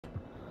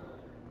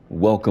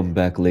Welcome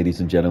back,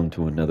 ladies and gentlemen,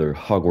 to another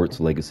Hogwarts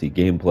Legacy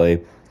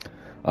gameplay.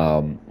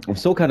 I'm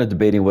still kind of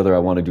debating whether I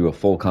want to do a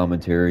full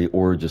commentary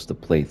or just a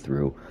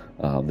playthrough.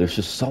 There's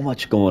just so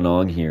much going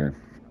on here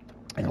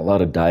and a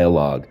lot of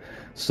dialogue.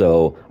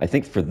 So I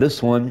think for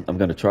this one, I'm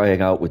going to try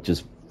it out with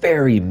just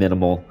very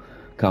minimal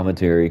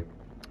commentary.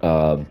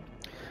 Um,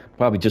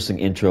 Probably just an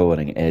intro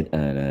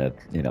and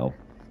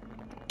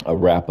a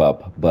wrap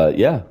up. But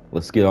yeah,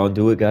 let's get on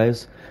to it,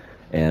 guys.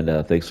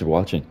 And thanks for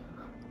watching.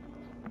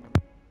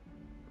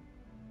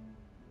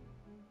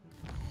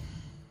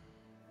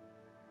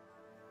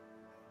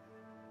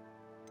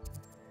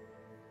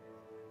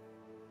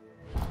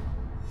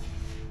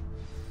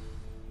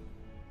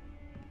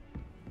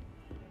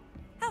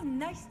 How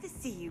nice to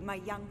see you, my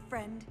young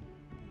friend.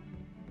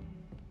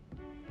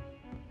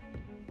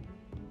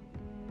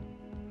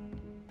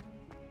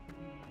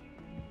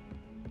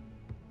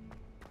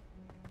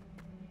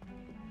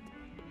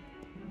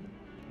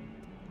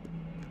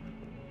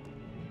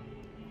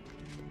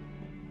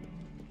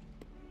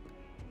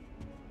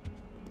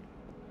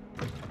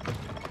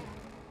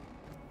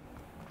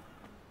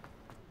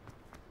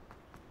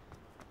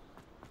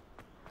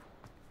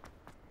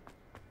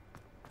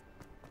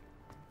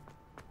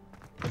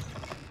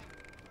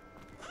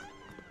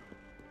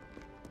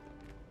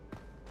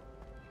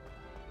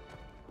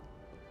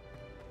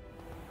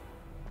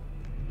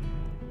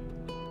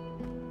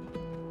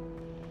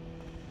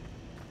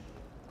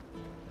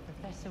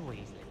 Professor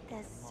Weasley.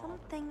 There's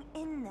something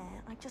in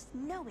there. I just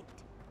know it.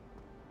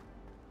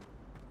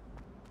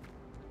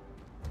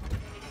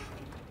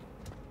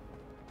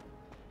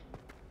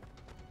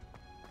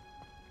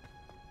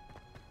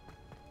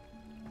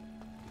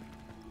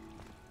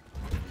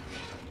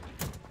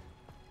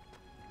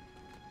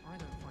 I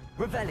don't find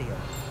Revelio.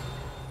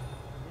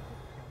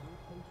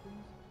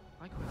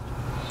 I question.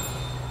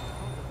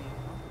 Can't there be a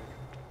public?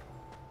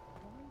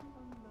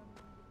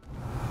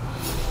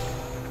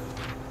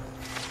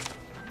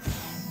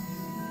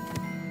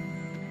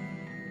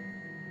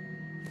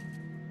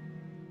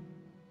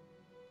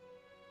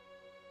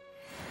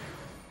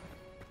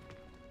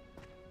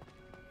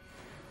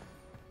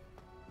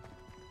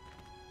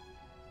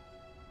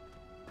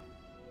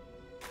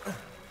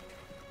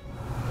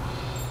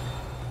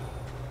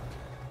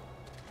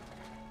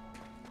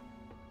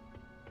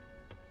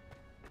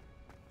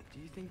 Do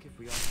you think if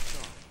we asked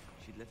Star,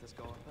 she'd let us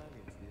go up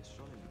earlier to the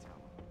astronomy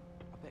tower?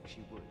 I bet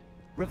she would.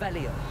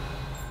 Revelio.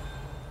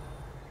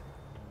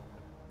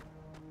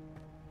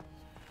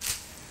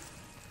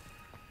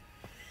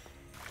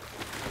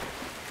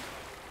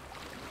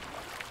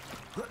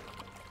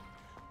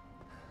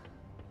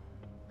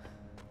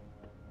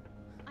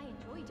 I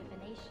enjoy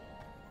divination,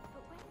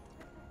 but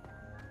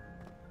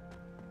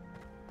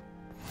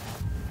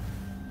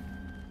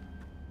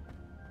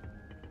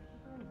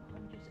when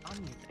Hunter's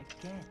onion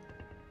again.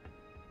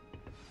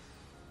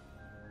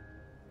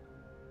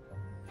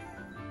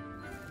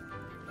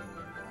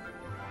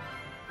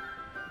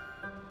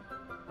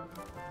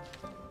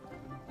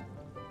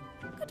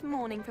 Good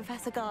morning,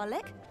 Professor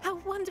Garlick. How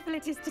wonderful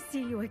it is to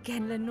see you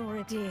again,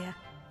 Lenora dear.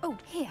 Oh,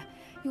 here.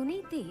 You'll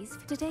need these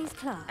for today's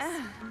class.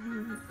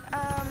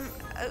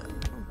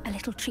 A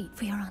little treat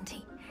for your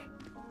auntie.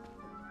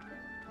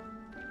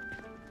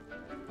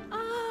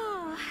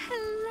 Ah,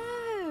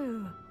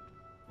 hello.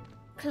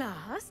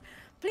 Class,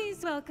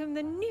 please welcome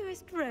the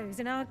newest rose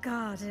in our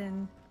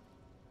garden.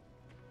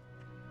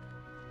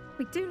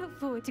 We do look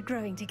forward to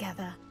growing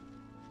together.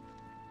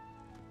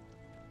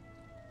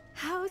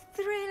 How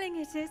thrilling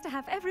it is to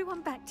have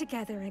everyone back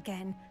together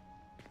again.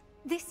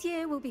 This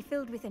year will be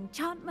filled with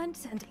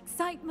enchantment and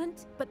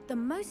excitement, but the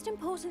most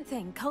important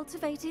thing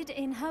cultivated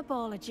in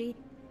herbology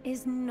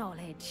is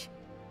knowledge.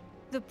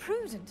 The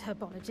prudent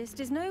herbologist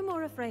is no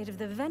more afraid of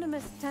the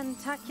venomous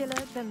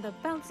tentacula than the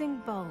bouncing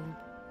bulb.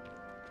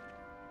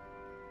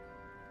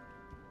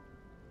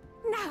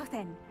 Now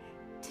then,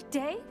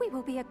 today we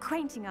will be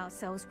acquainting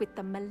ourselves with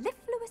the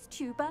mellifluous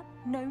tuber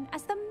known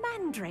as the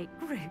mandrake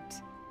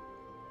root.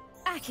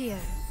 Accio.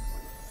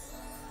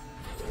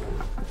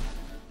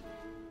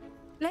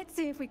 Let's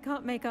see if we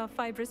can't make our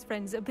fibrous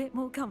friends a bit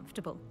more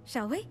comfortable,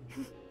 shall we?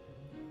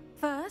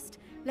 First,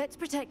 let's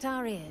protect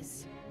our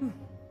ears.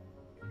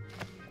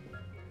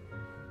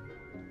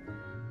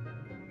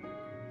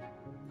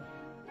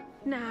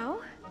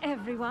 Now,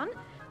 everyone,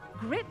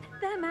 grip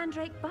their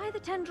mandrake by the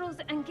tendrils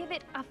and give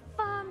it a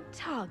firm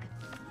tug.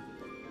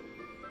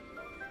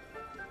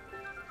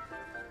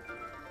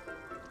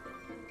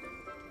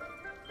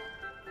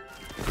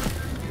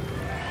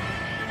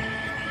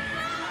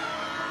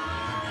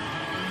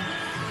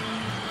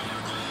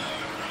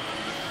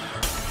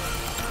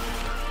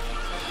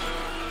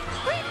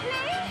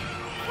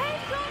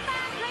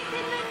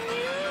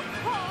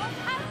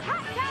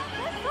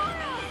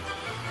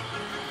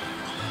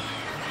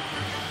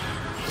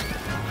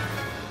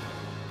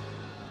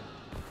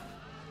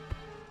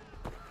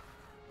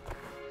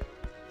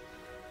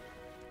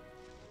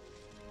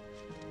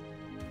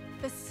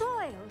 The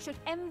soil should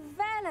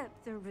envelop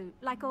the root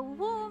like a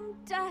warm,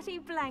 dirty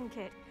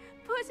blanket,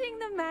 putting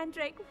the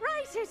mandrake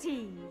right at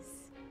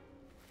ease.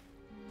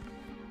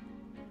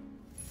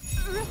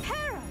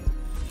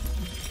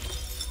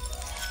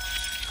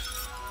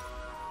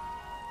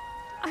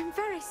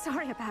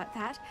 sorry about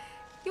that.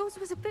 Yours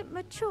was a bit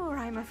mature,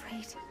 I'm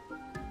afraid.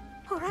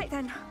 All right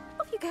then,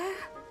 off you go.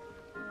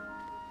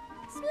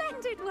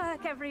 Splendid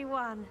work,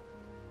 everyone.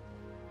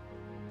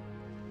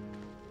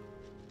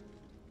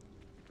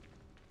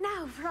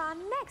 Now, for our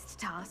next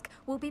task,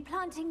 we'll be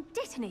planting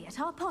Dittany at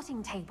our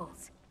potting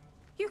tables.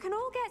 You can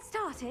all get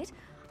started.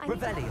 I need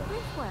to have a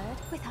brief word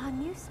with our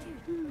new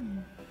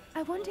student.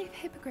 I wonder if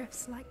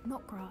hippogriffs like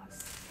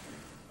knotgrass.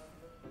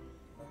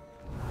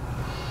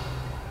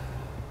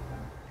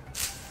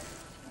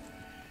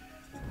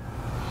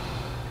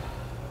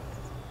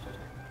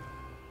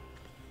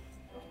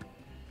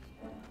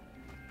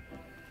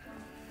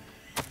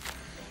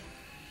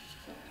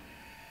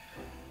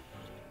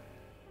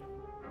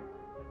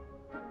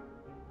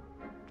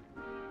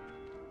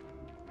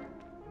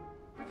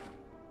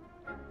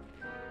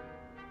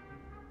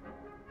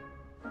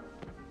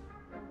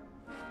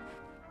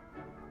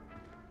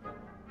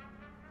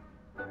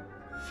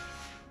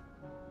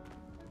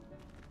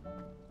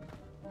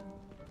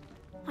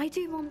 I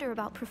do wonder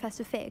about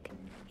Professor Fig.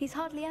 He's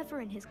hardly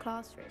ever in his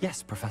classroom.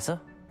 Yes, Professor.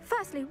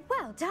 Firstly,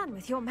 well done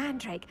with your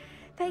mandrake.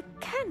 They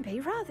can be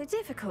rather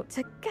difficult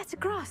to get a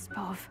grasp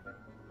of.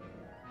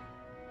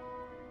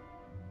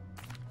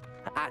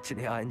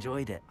 Actually, I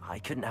enjoyed it. I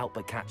couldn't help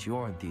but catch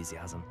your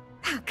enthusiasm.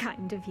 How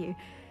kind of you.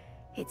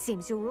 It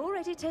seems you're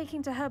already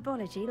taking to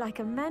herbology like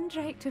a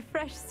mandrake to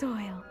fresh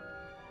soil.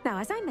 Now,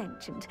 as I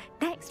mentioned,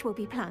 next we'll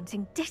be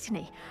planting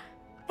Dittany.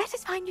 Let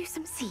us find you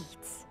some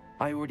seeds.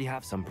 I already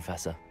have some,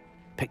 Professor.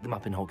 Picked them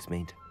up in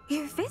Hogsmeade.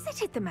 You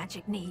visited the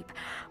Magic Neep.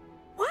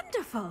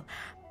 Wonderful!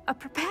 A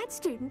prepared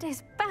student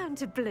is bound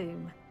to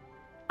bloom.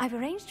 I've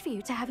arranged for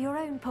you to have your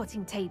own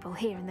potting table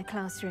here in the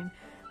classroom.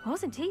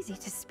 Wasn't easy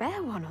to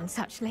spare one on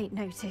such late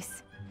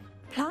notice.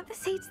 Plant the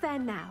seeds there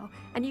now,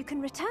 and you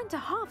can return to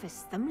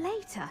harvest them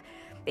later.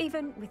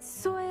 Even with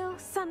soil,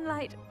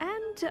 sunlight,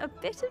 and a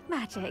bit of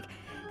magic,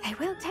 they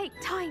will take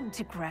time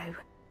to grow.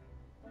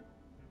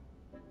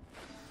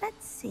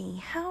 Let's see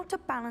how to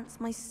balance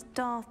my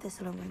star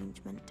thistle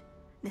arrangement.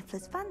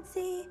 Niffler's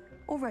fancy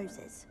or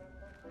roses?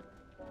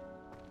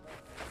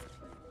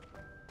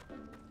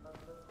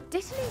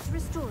 Dittany's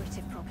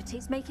restorative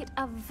properties make it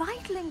a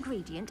vital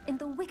ingredient in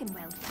the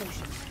Wiggenweld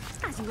potion,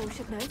 as you all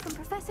should know from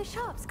Professor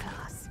Sharp's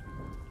class.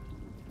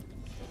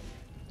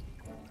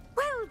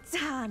 Well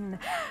done!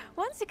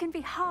 Once it can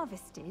be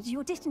harvested,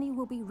 your Dittany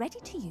will be ready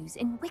to use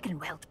in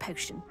Wiggenweld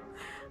potion.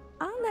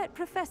 I'll let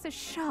Professor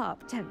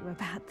Sharp tell you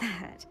about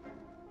that.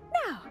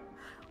 Now,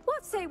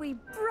 what say we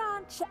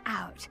branch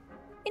out?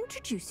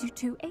 Introduce you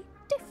to a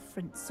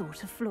different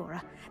sort of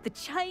flora, the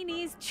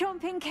Chinese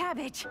chomping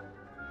cabbage.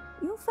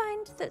 You'll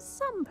find that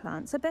some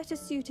plants are better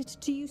suited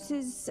to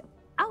uses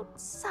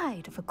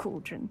outside of a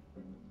cauldron.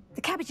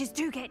 The cabbages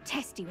do get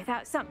testy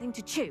without something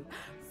to chew.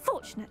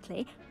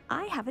 Fortunately,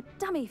 I have a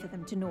dummy for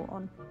them to gnaw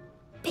on.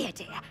 Be a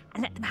dear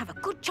and let them have a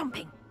good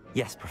chomping.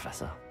 Yes,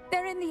 Professor.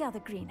 They're in the other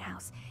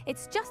greenhouse.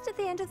 It's just at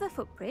the end of the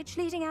footbridge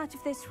leading out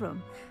of this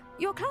room.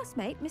 Your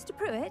classmate, Mr.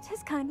 Pruitt,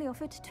 has kindly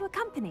offered to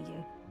accompany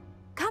you.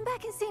 Come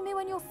back and see me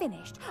when you're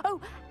finished.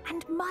 Oh,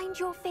 and mind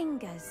your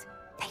fingers.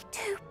 They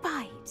do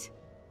bite.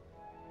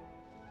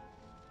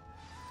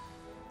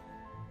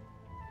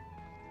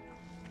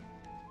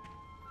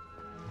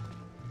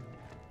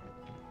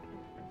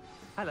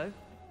 Hello.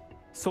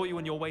 Saw you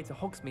on your way to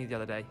Hogsmeade the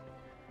other day.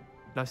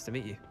 Nice to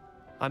meet you.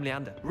 I'm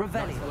Leander.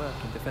 Revelio. Nice work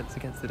in Defense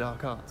Against the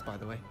Dark Arts, by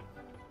the way.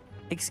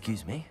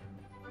 Excuse me?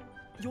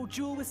 Your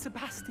duel with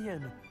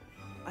Sebastian.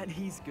 And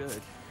he's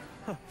good.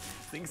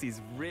 Thinks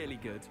he's really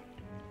good.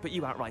 But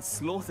you outright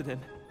slaughtered him.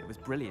 It was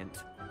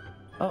brilliant.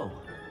 Oh.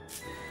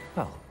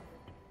 Well,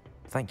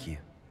 thank you.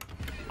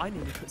 I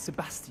nearly put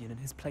Sebastian in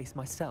his place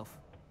myself.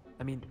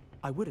 I mean,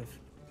 I would have,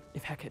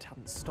 if Hecate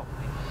hadn't stopped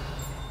me.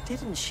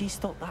 Didn't she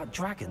stop that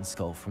dragon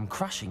skull from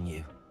crushing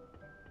you?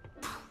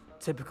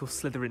 Typical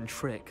Slytherin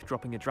trick,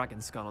 dropping a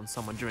dragon skull on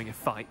someone during a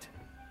fight.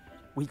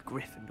 We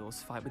Gryffindors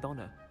fight with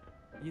honor.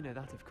 You know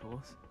that, of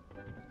course.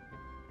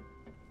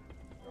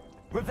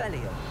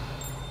 Revelio.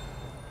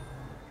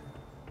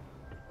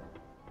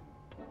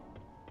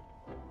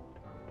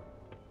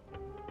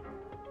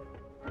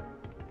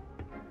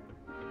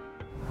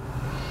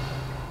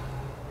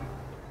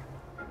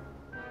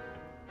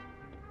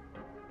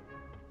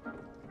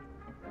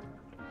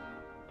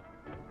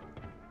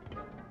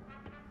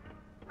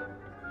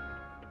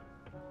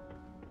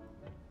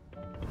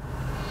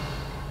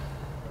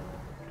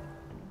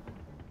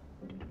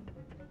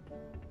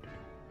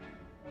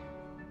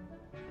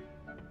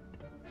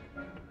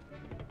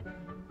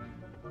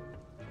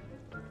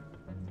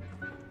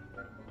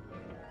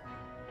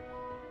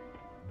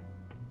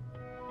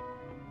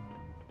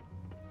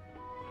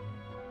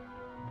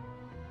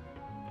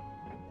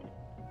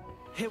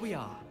 Here we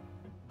are,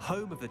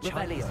 home of the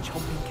Chinese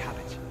chomping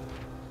cabbage.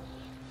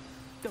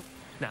 Oh,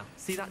 now,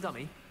 see that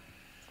dummy?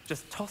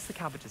 Just toss the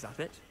cabbages at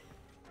it,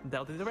 and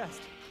they'll do the rest.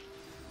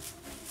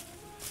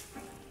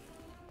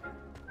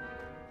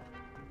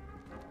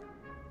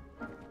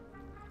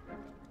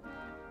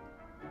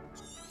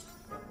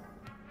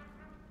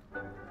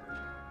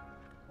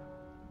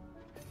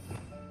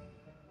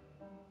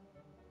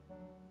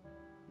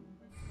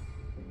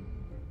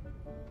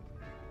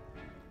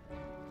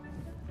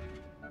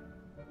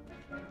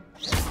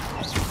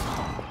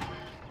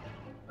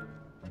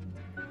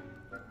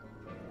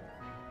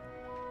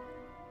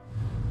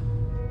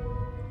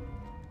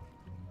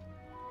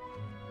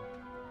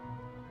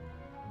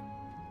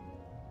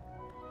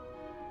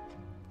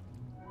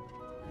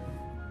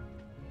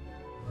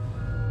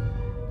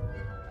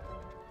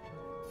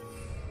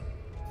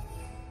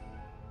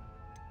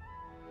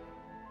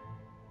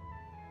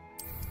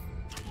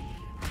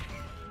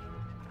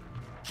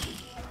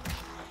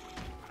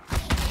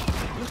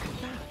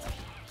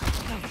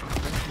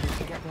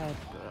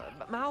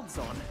 got mouths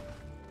on.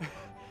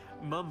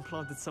 Mum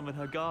planted some in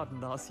her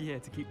garden last year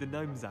to keep the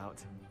gnomes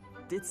out.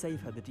 Did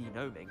save her the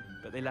de-gnoming,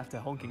 but they left her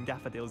honking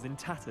daffodils in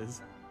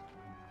tatters.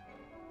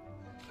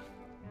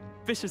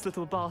 Vicious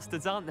little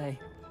bastards, aren't they?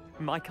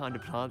 My kind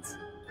of plants.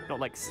 Not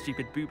like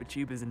stupid booba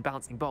tubers and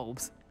bouncing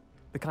bulbs.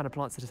 The kind of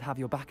plants that just have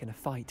your back in a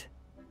fight.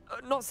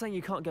 Not saying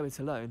you can't go it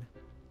alone,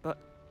 but,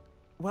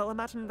 well,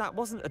 imagine that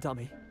wasn't a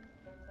dummy.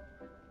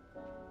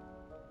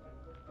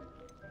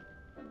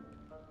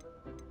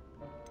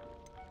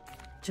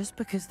 Just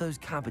because those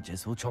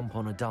cabbages will chomp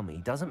on a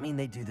dummy doesn't mean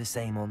they do the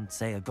same on,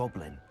 say, a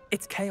goblin.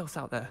 It's chaos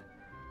out there.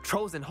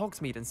 Trolls in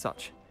Hogsmeade and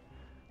such.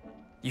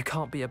 You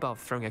can't be above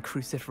throwing a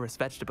cruciferous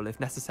vegetable if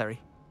necessary.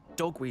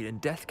 Dogweed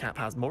and deathcap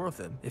has more of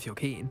them, if you're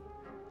keen.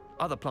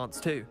 Other plants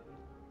too.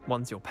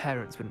 Ones your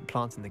parents wouldn't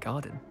plant in the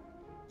garden.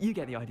 You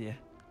get the idea.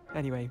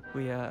 Anyway,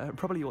 we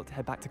probably ought to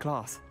head back to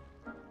class.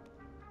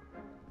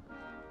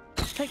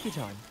 Take your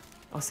time.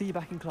 I'll see you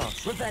back in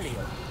class.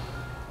 Revelio!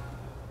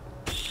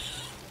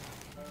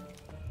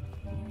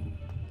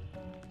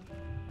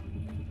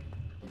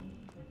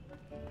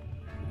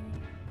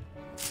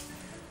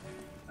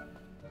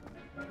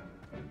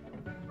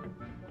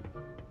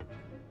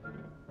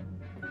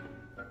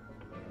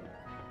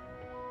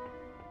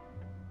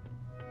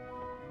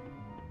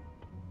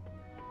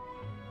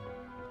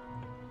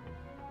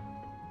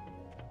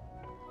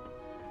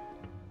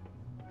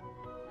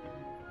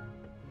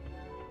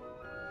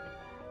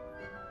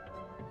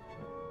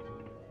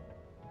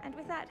 And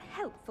with that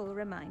helpful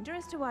reminder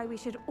as to why we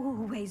should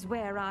always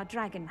wear our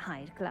dragon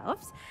hide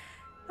gloves,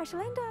 I shall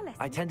end our lesson.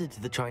 I tended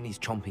to the Chinese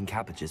chomping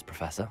cabbages,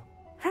 Professor.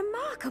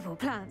 Remarkable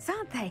plants,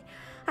 aren't they?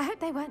 I hope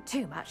they weren't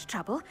too much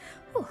trouble.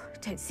 Oh,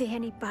 don't see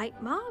any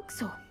bite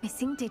marks or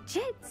missing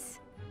digits.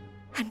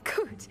 And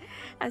good,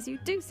 as you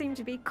do seem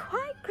to be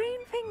quite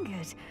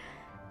green-fingered.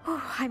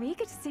 Oh, I'm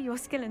eager to see your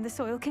skill in the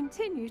soil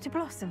continue to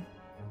blossom.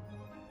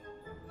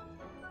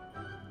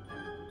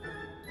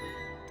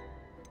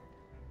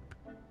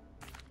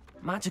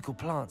 Magical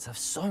plants have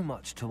so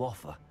much to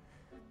offer.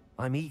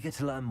 I'm eager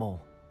to learn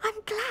more. I'm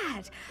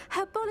glad.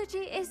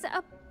 Herbology is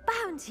a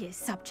bounteous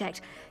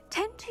subject.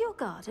 Tend to your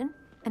garden,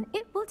 and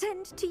it will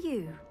tend to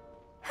you.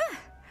 Huh.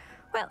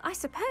 Well, I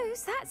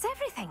suppose that's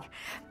everything.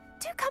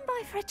 Do come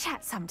by for a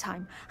chat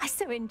sometime. I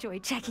so enjoy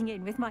checking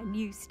in with my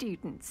new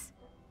students.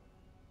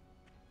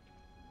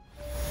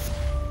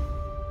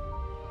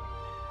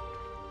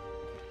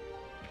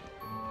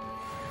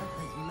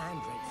 Those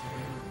mandrakes are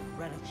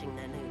really relishing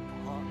their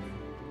new apartment.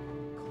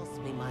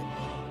 Cost me my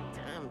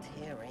damned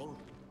hearing.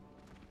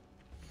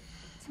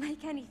 To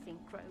make anything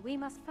grow, we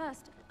must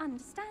first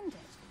understand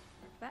it.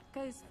 That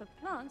goes for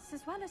plants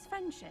as well as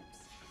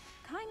friendships.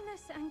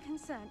 Kindness and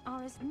concern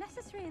are as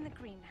necessary in the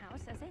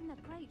greenhouse as in the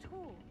Great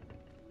Hall.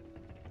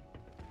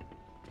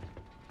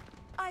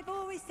 I've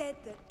always said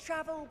that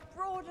travel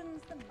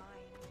broadens the mind.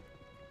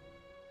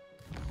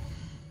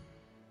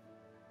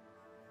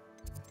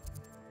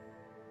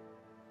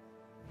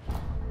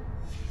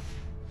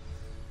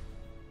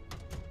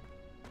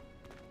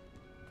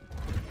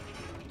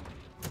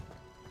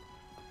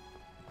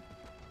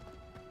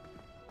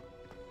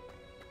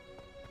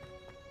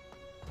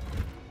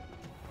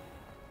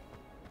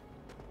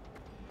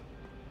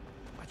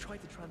 I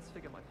tried to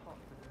transfigure my path.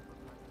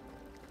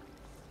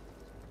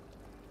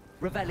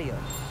 Revelio.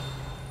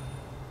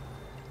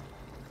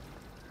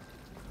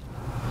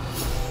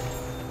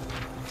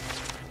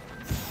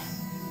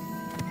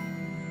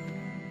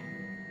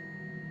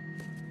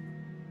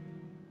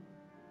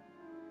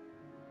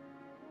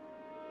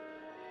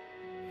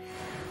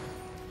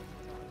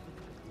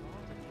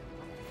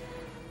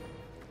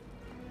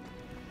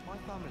 My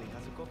family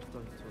has a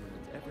gobstones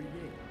tournament every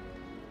year.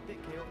 Bit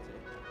chaotic.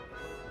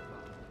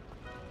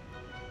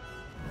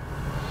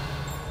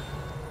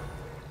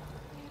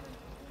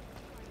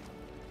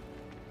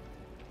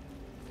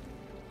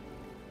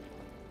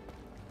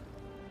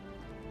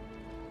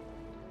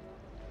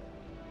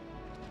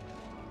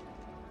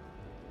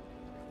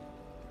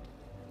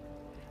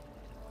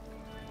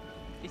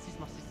 This is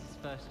my sister's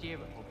first year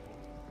at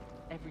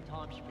Hogwarts. Every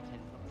time she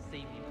pretends not to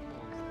see me in the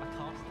halls, I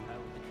cast her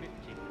with the trip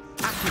jiggers.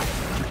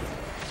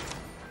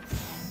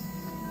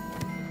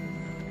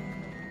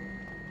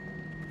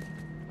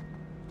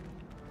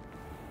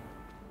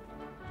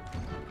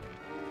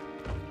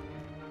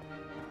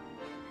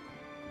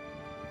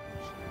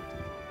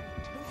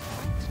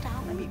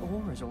 Maybe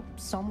Aura's or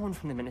someone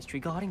from the Ministry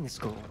guarding the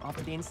school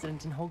after the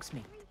incident in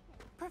Hogsmeade.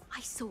 I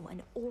saw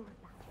an aura.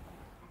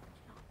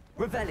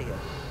 Revelio.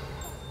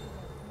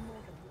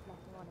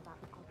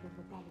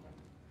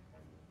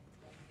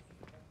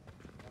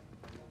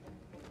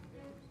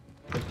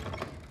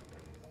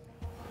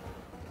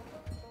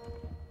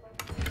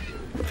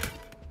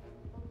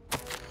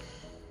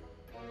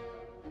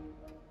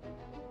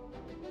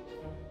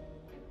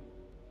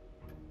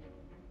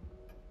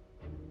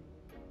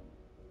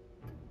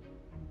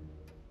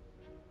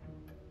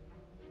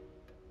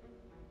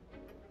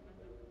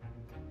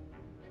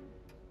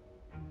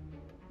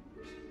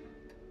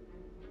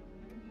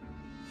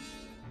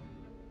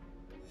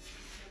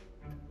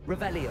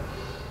 Revelio.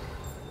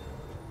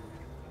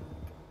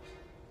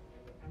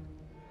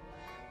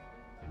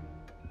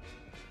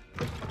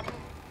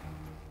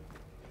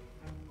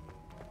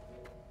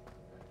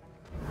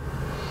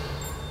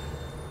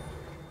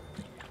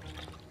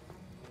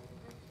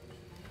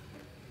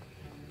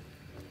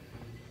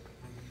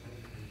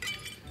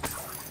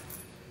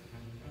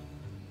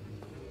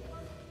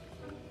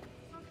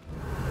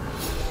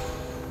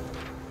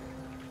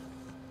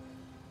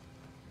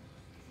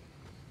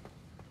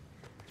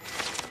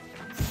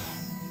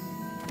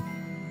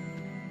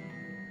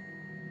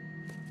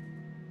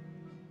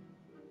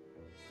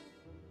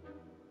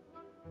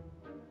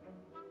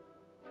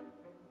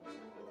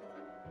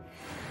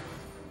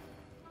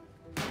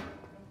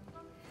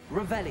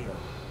 Revelio.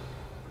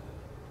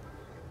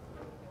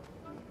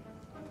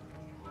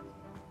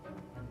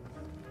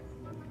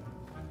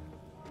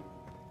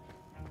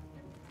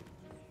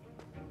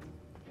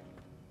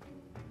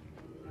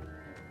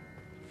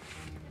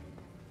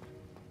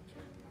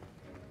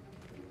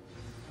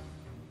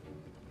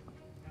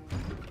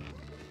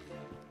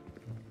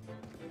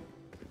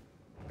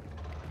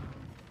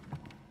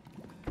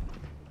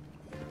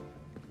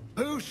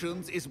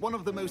 Potions is one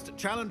of the most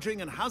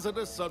challenging and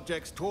hazardous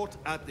subjects taught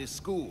at this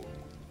school.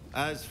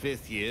 As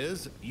fifth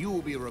years, you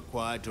will be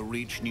required to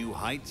reach new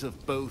heights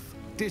of both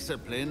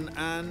discipline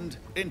and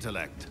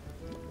intellect.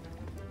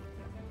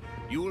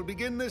 You will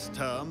begin this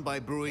term by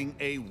brewing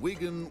a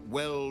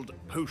Wigan-Weld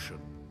potion.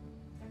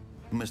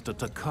 Mr.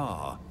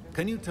 Takar,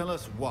 can you tell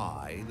us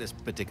why this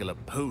particular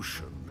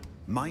potion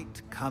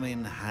might come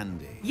in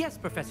handy? Yes,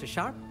 Professor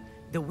Sharp.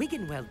 The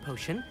Wigan-Weld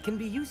potion can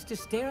be used to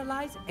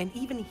sterilize and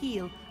even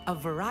heal a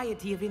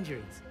variety of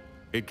injuries.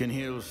 It can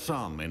heal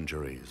some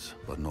injuries,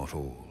 but not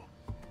all.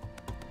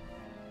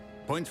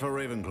 Points for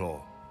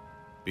Ravenclaw.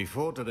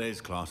 Before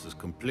today's class is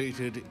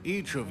completed,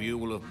 each of you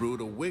will have brewed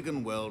a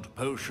Wigan-Weld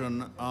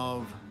potion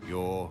of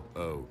your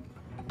own.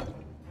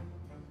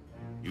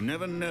 You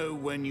never know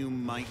when you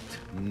might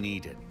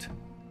need it.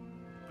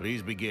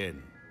 Please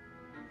begin.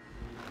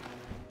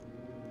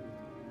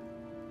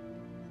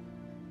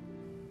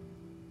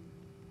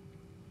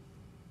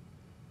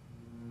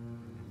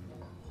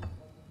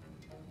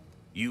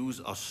 Use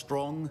a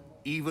strong,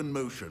 even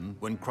motion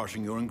when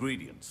crushing your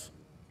ingredients.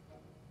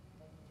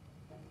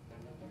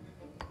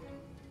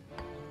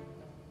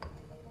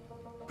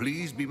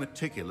 Please be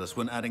meticulous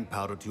when adding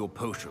powder to your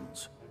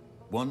potions.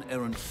 One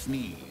errant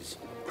sneeze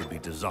could be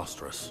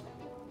disastrous.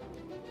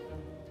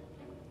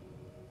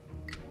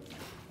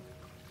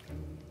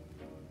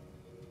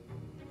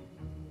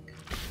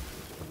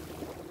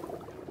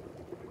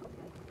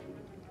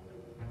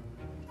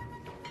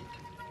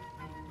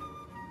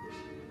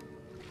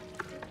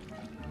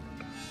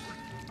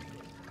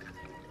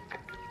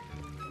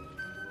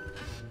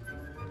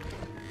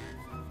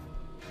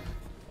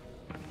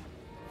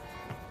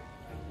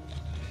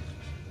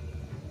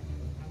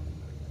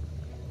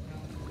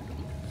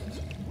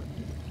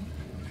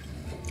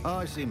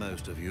 I see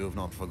most of you have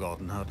not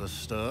forgotten how to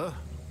stir.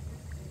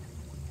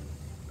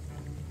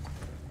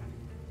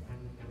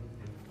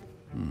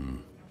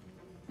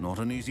 Not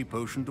an easy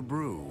potion to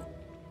brew.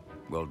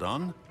 Well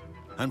done.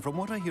 And from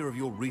what I hear of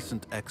your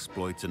recent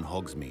exploits in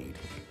Hogsmeade,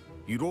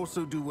 you'd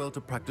also do well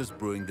to practice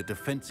brewing the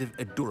defensive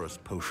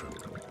Edurus potion.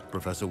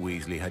 Professor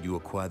Weasley had you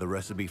acquire the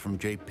recipe from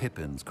J.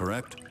 Pippin's,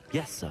 correct?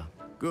 Yes, sir.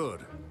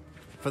 Good.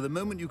 For the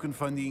moment, you can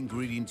find the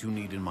ingredients you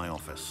need in my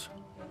office.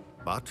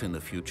 But in the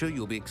future,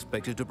 you'll be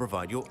expected to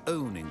provide your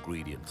own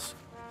ingredients.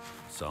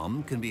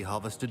 Some can be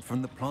harvested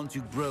from the plants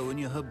you grow in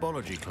your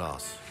herbology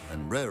class,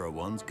 and rarer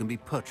ones can be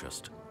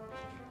purchased.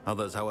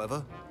 Others,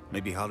 however,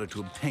 may be harder to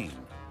obtain,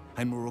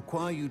 and will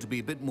require you to be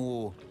a bit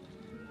more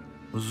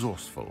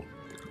resourceful.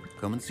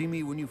 Come and see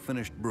me when you've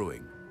finished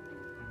brewing,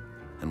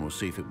 and we'll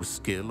see if it was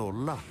skill or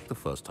luck the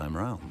first time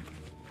round.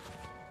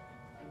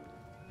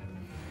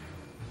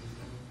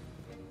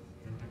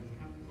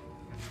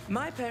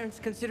 My parents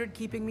considered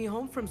keeping me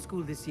home from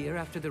school this year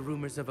after the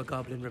rumors of a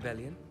goblin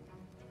rebellion.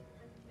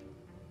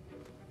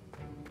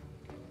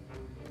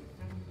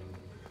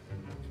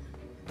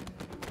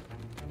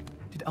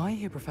 Did I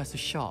hear Professor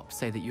Sharp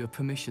say that you have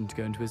permission to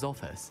go into his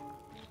office?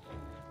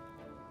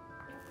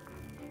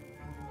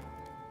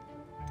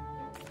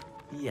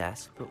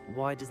 Yes, but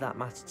why does that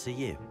matter to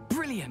you?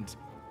 Brilliant!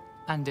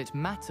 And it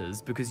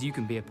matters because you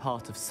can be a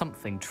part of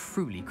something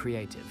truly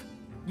creative.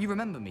 You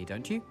remember me,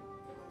 don't you?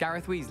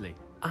 Gareth Weasley.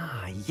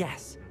 Ah,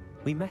 yes.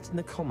 We met in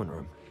the common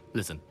room.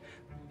 Listen,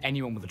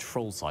 anyone with a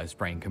troll-sized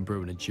brain can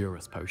brew an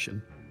Edurus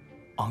potion.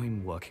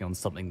 I'm working on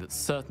something that's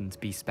certain to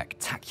be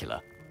spectacular.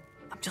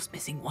 I'm just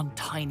missing one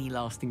tiny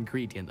last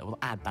ingredient that will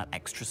add that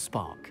extra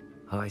spark.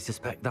 I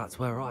suspect that's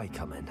where I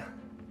come in.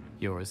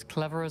 You're as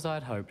clever as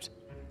I'd hoped.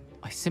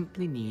 I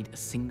simply need a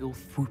single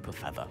Fwooper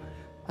feather.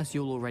 As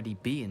you'll already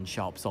be in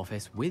Sharp's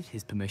office with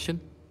his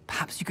permission,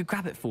 perhaps you could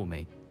grab it for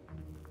me.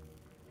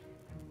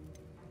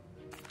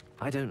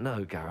 I don't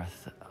know,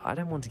 Gareth. I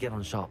don't want to get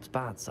on Sharp's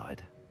bad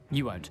side.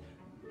 You won't.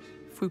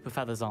 Fwooper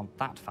feathers aren't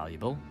that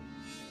valuable.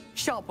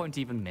 Sharp won't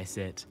even miss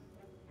it.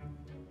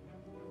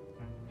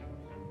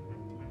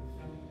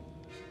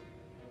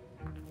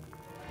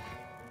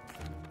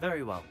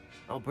 Very well.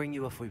 I'll bring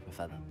you a Fwooper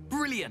feather.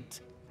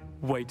 Brilliant!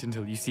 Wait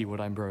until you see what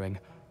I'm brewing.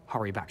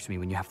 Hurry back to me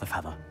when you have the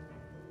feather.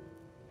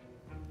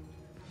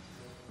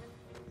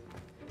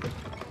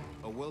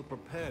 A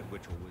well-prepared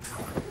ritual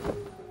wizard.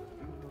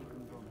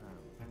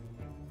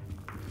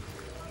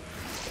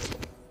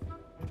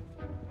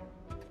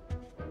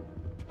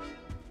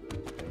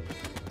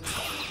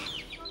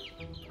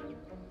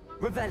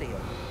 Revelio.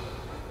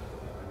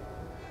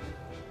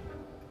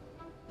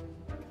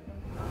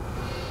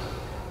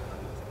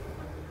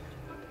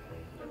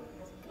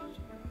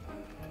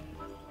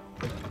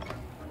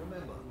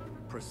 Remember,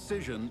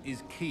 precision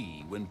is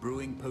key when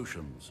brewing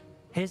potions.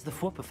 Here's the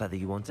Fwooper feather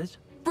you wanted.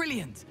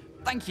 Brilliant!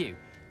 Thank you.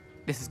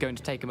 This is going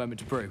to take a moment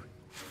to brew.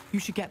 You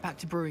should get back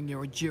to brewing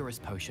your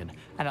Edurus potion,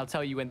 and I'll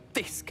tell you when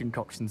this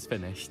concoction's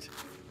finished.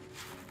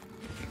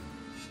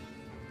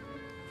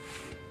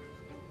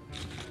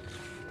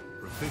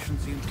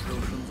 Proficiency in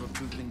potions are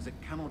two things that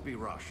cannot be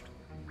rushed.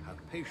 Have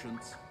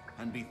patience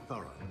and be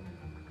thorough.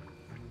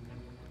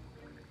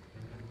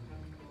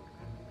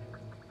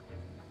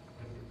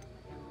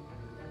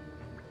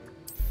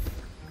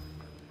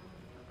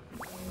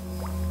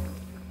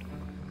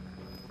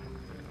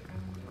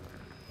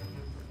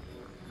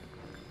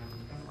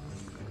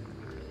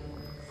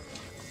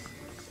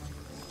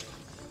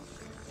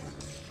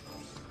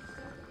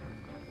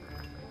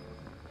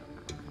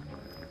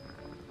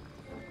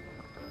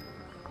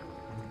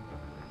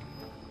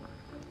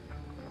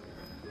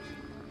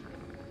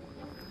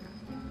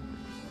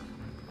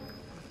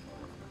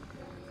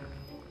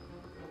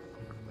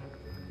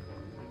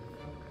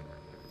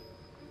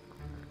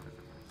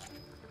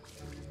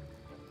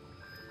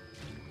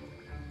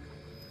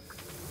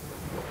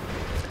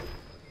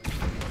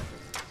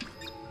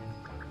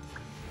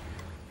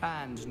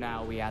 And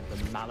now we add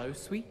the mallow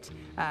sweet,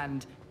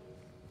 and...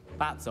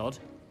 That's odd.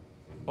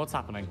 What's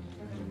happening?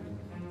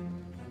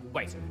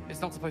 Wait, it's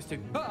not supposed to...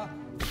 Ah!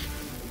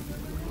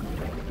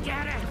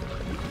 Get it!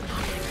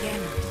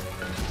 Again.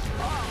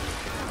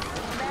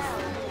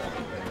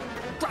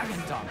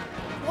 Dragon tongue!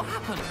 What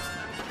happened?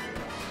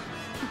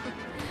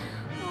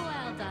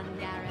 Well done,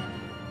 Gareth.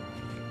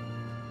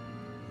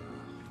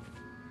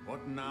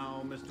 What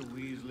now, Mr.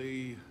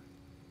 Weasley?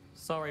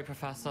 Sorry,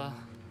 Professor.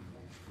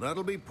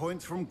 That'll be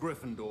points from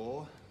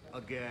Gryffindor.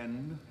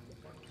 Again.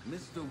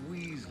 Mr.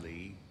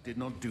 Weasley did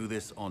not do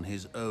this on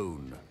his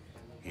own.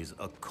 His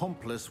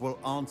accomplice will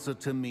answer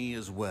to me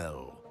as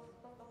well.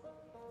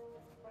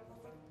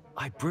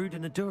 I brewed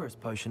an Edurus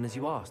potion as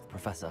you asked,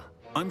 Professor.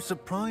 I'm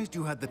surprised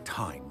you had the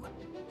time.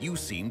 You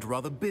seemed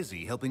rather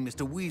busy helping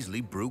Mr.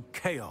 Weasley brew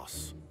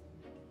chaos.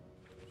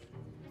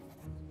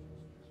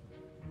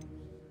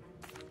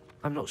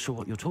 I'm not sure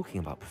what you're talking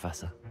about,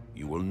 Professor.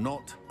 You will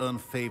not earn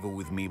favor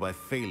with me by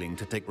failing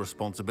to take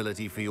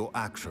responsibility for your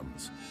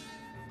actions.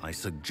 I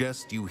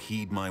suggest you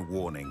heed my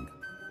warning.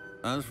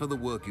 As for the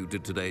work you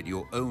did today at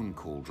your own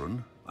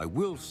cauldron, I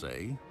will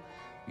say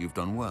you've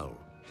done well.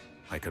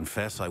 I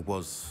confess I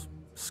was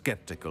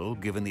skeptical,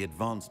 given the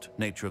advanced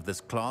nature of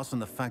this class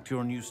and the fact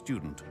you're a new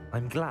student.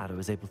 I'm glad I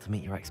was able to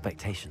meet your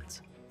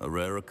expectations. A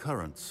rare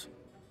occurrence.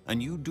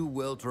 And you do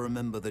well to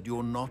remember that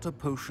you're not a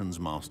potions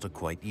master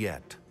quite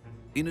yet.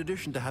 In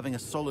addition to having a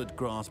solid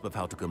grasp of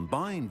how to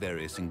combine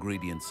various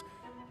ingredients,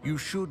 you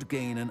should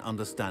gain an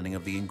understanding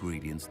of the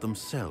ingredients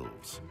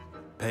themselves.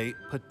 Pay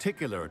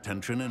particular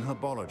attention in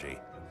herbology.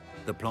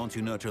 The plants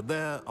you nurture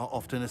there are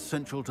often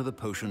essential to the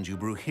potions you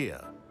brew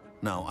here.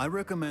 Now, I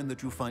recommend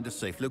that you find a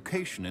safe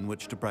location in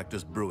which to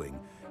practice brewing.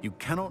 You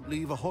cannot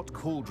leave a hot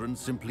cauldron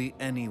simply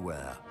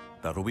anywhere.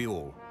 That'll be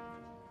all.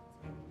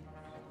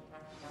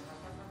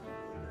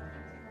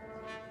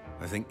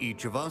 I think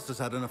each of us has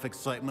had enough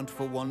excitement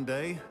for one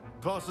day.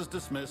 Class is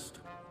dismissed.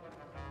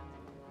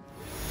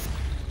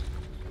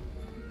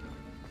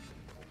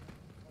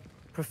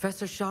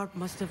 Professor Sharp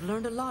must have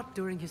learned a lot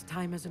during his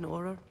time as an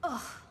Auror.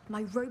 Ugh,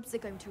 my robes are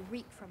going to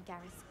reek from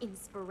Gareth's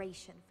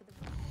inspiration for the...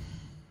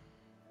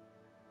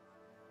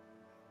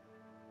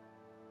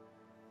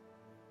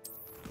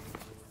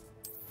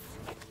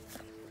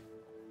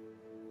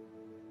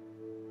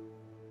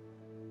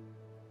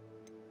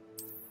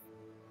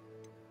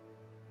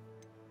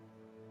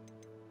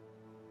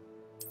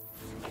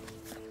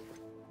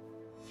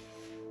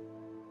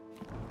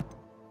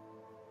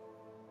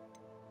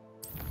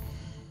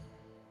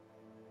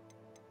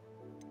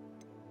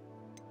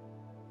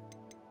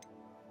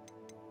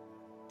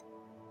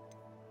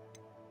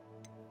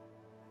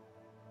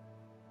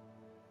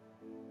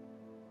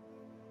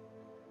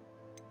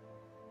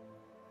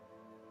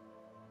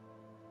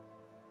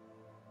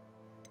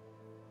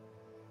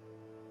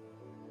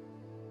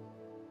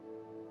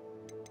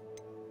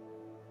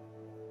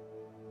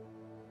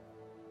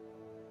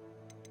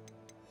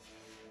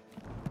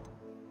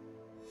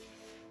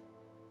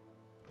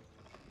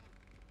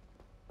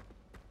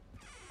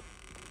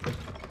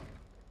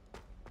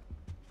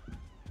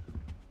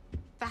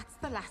 That's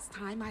the last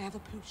time I have a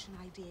potion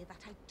idea that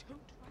I don't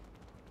write.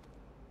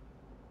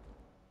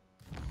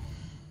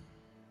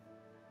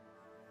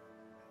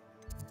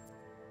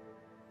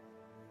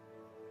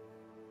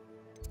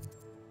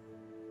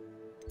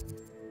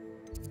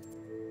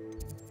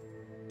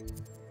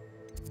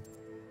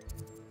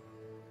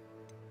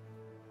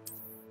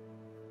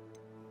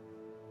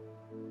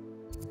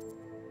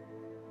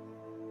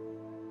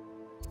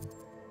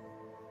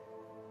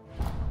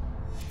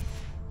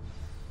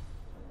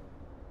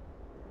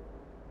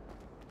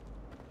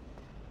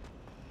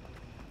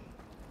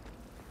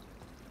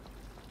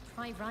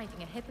 Try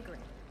riding a hippogriff.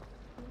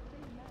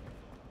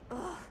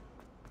 Ugh.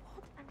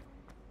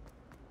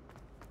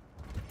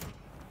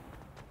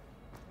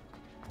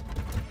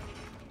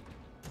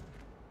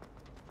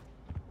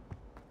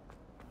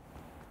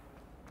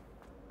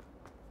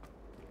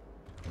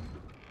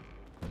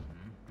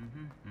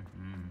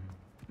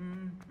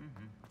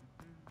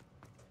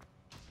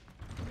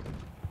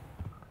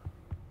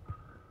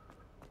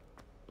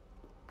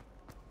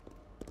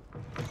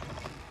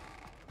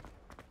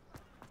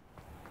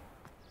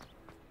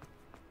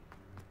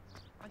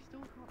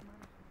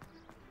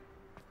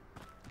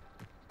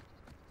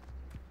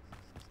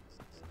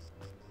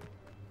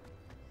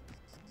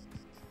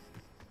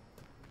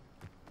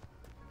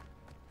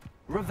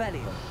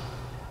 Revelio.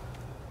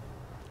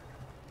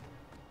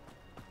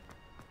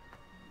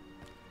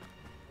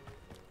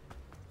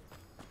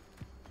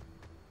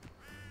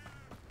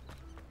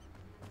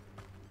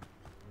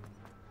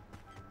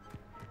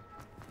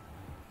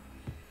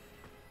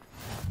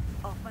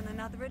 Off on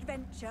another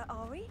adventure,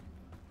 are we?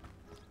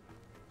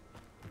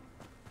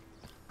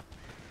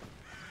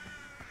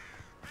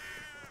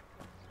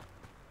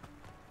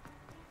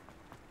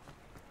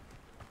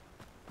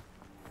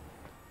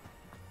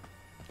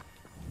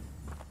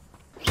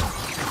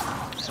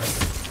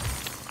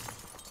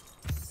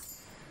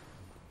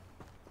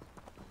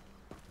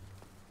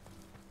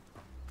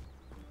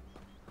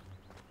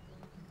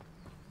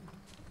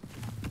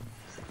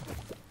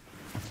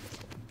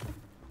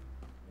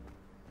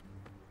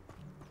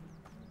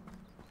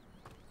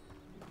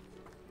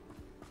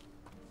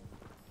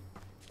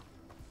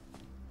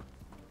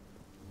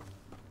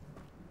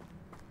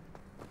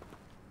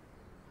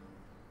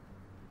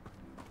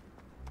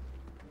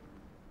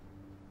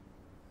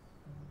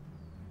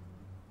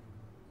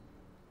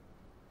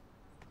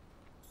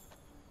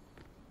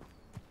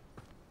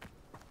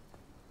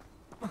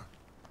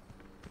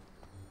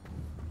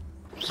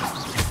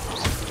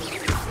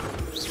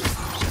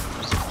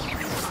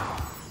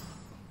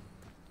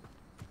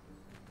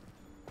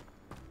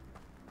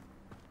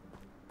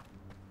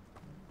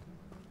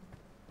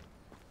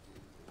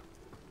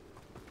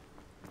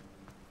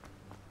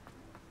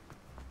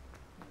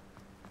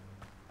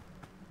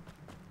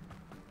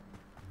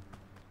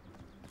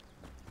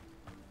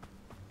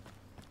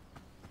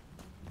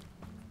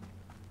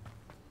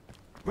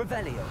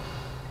 Revelio.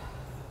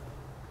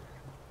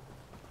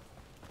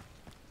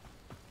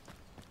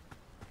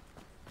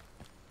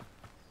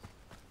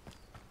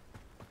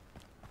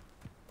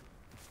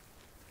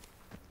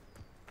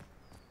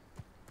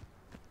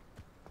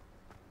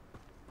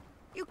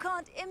 You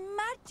can't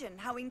imagine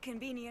how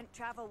inconvenient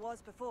travel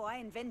was before I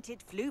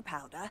invented flu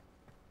powder.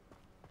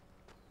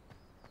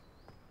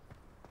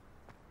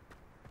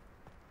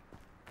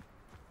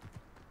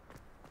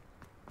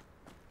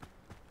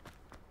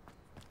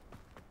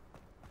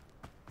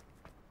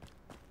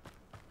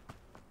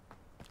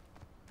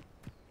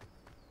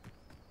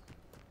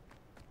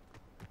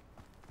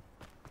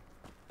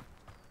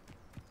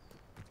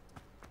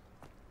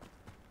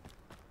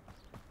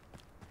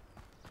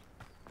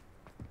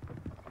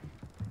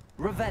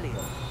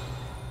 Revelio.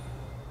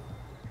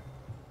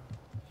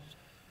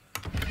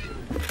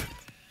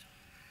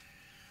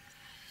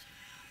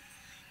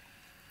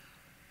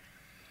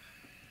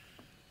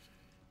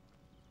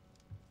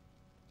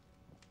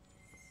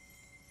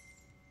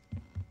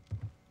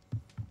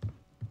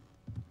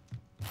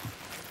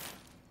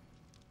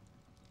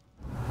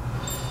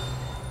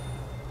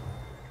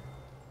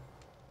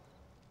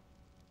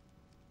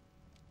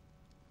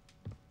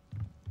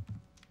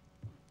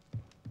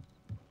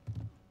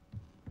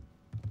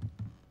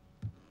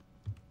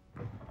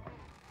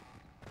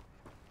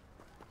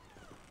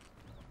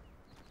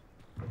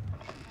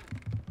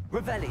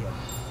 Revelio.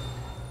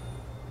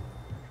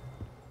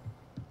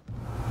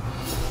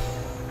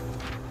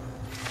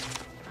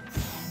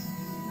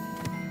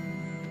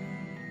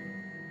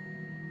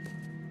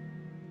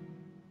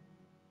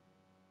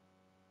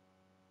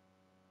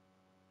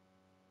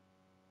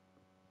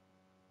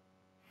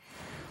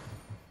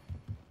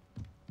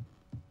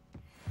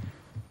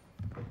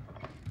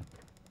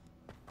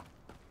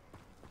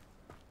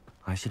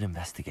 I should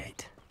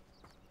investigate.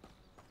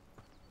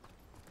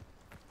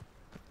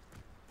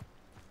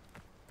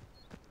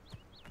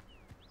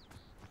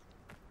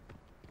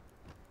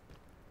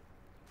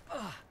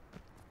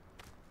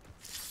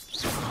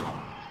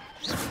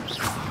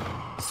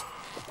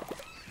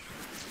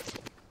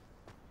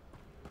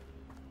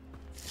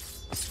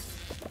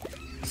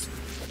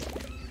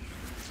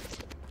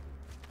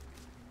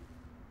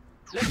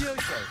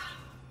 Levioso.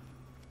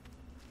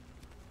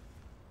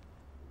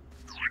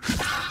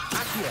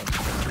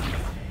 Accio.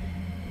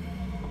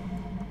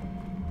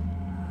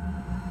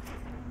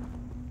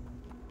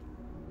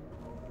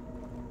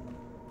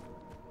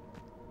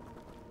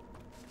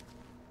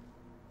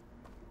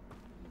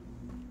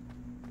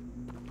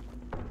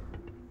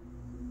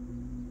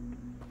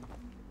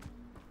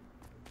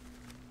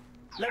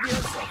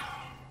 Levioso.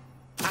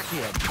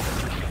 Accio.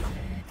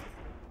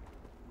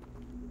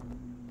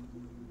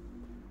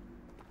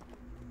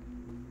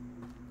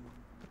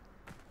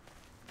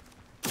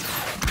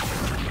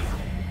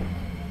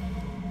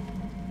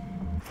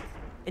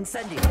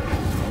 Incendio.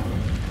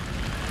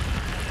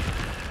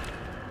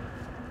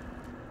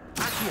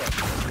 Accio.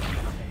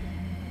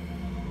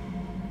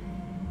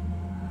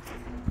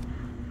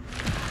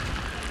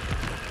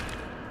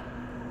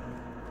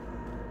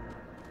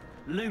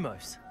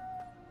 Lumos.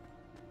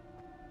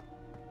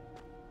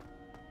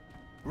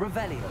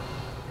 Revelio.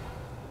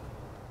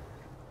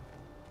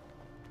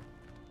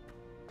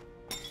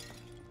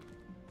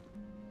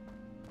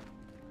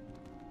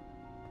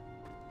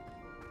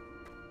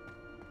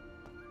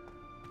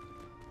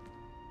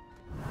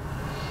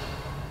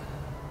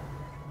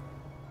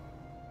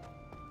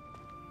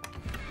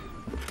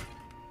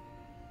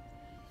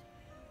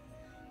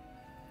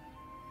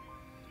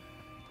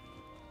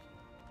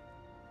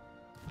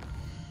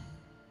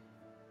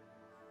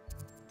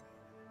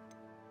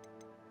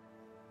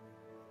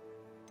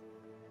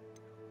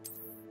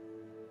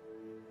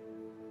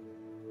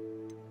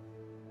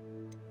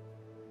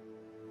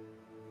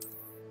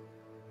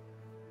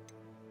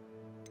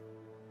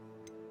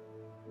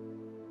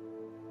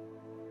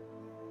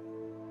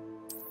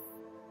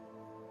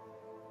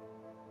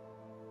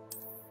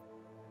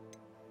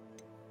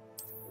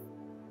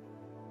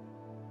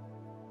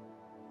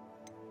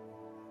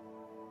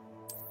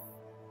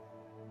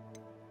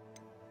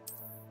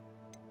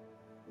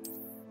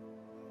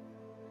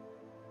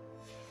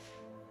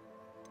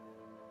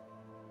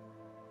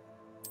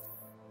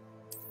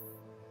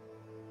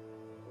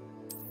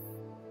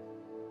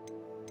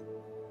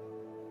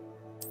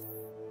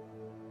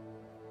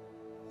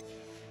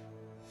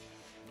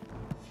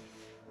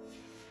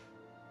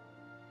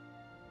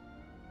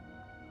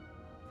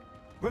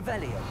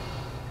 Revelio.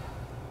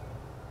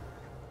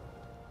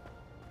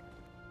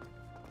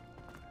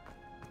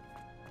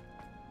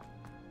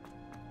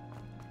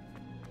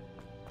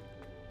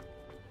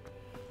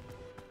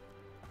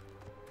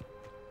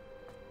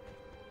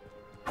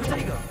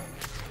 Protego.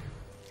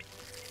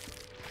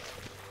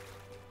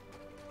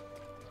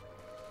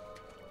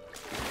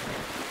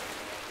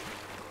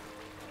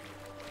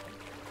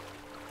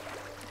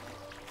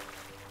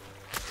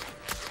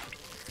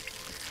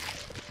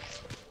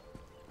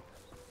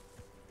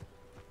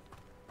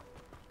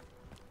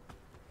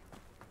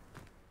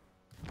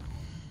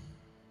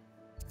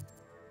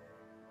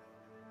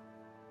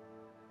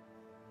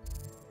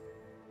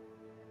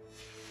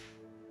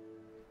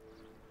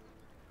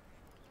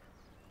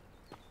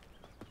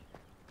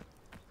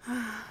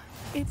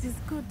 It is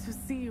good to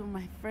see you,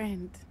 my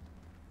friend.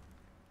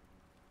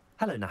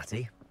 Hello,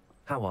 Natty.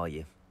 How are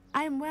you?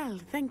 I am well,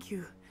 thank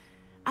you.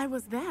 I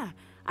was there,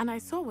 and I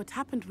saw what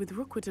happened with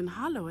Rookwood and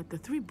Harlow at the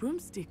Three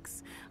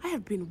Broomsticks. I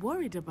have been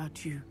worried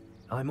about you.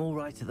 I'm all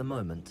right at the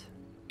moment.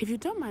 If you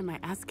don't mind my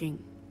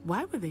asking,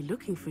 why were they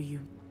looking for you?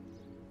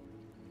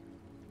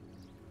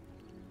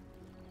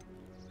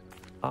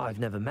 I've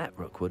never met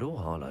Rookwood or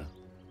Harlow.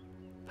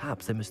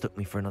 Perhaps they mistook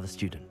me for another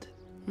student.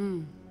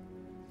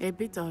 A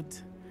bit odd.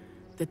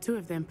 The two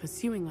of them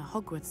pursuing a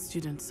Hogwarts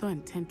student so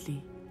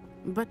intently.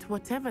 But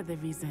whatever the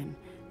reason,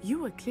 you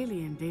were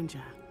clearly in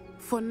danger.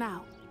 For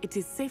now, it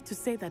is safe to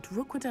say that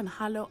Rookwood and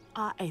Harlow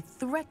are a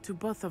threat to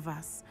both of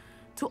us.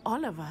 To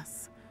all of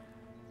us.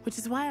 Which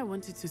is why I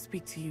wanted to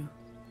speak to you.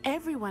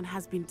 Everyone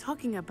has been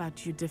talking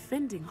about you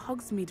defending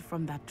Hogsmeade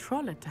from that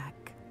troll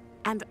attack.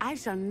 And I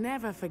shall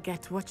never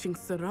forget watching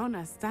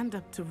Sorona stand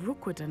up to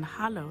Rookwood and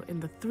Harlow in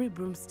the Three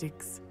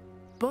Broomsticks.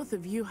 Both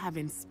of you have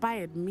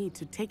inspired me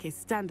to take a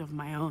stand of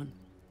my own.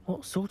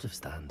 What sort of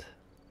stand?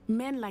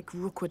 Men like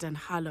Rookwood and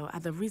Harlow are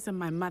the reason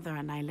my mother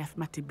and I left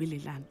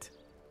Matabeleland.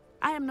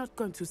 I am not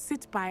going to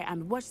sit by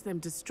and watch them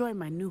destroy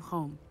my new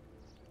home.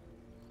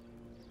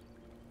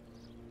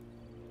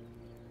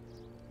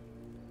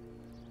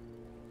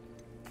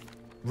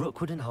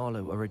 Rookwood and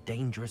Harlow are a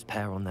dangerous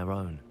pair on their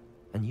own,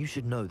 and you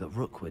should know that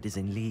Rookwood is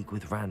in league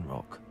with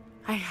Ranrock.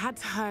 I had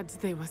heard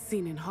they were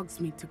seen in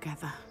Hogsmeade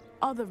together.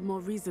 All the more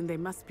reason they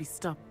must be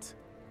stopped.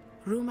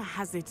 Rumor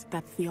has it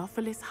that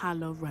Theophilus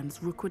Harlow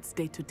runs Rookwood's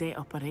day-to-day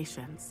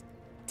operations.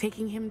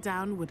 Taking him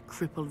down would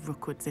cripple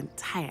Rookwood's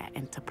entire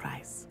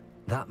enterprise.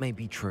 That may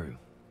be true,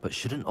 but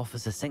shouldn't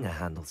Officer Singer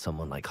handle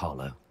someone like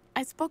Harlow?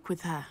 I spoke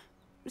with her.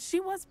 She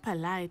was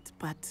polite,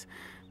 but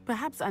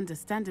perhaps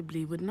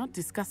understandably would not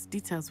discuss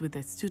details with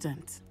a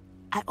student.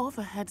 I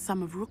overheard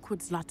some of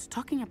Rookwood's lot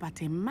talking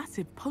about a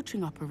massive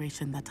poaching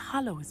operation that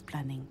Harlow is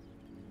planning.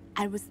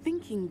 I was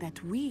thinking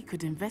that we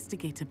could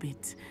investigate a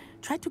bit,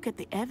 try to get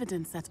the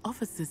evidence that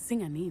Officer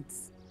Singer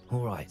needs. All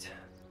right,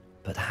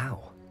 but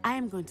how? I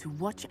am going to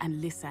watch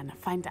and listen,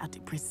 find out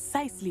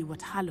precisely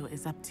what Harlow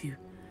is up to.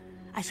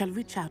 I shall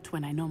reach out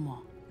when I know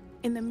more.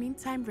 In the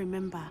meantime,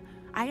 remember,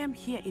 I am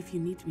here if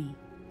you need me.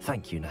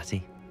 Thank you,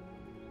 Natty.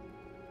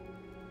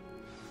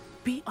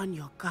 Be on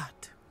your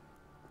guard.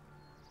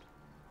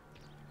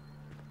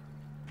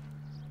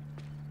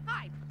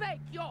 I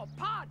beg your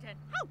pardon!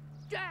 How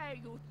dare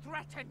you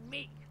threaten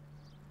me?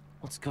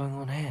 What's going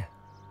on here?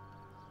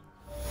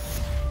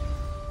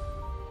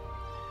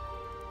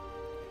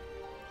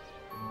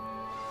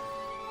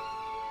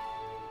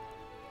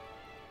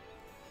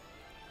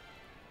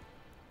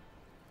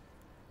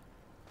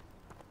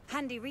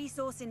 Handy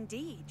resource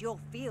indeed, your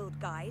field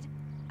guide.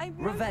 I'm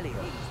really Revelio.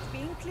 pleased to be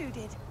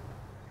included.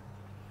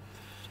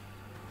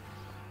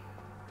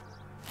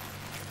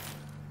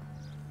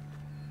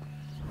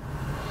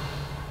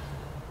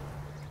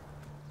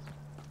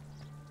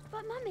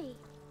 But Mummy...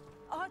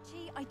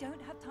 Archie, I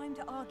don't have time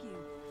to argue.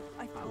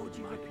 I've told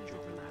you repeatedly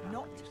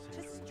not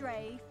to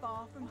stray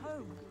far from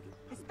home.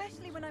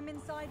 Especially when I'm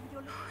inside with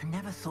your... I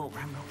never thought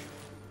Ranrock...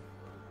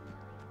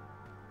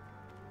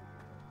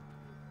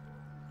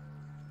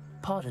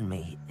 Pardon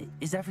me,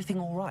 is everything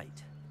all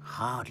right?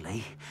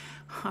 Hardly.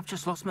 I've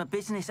just lost my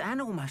business and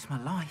almost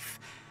my life.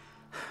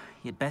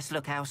 You'd best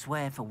look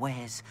elsewhere for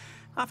wares.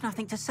 I've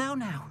nothing to sell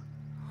now.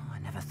 I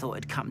never thought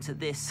it'd come to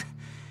this.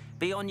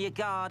 Be on your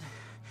guard.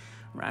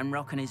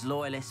 Ranrock and his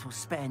loyalists will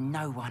spare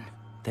no one.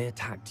 They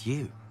attacked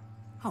you.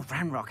 Oh,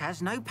 Ranrock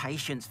has no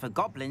patience for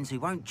goblins who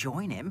won't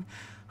join him.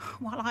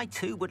 While I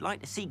too would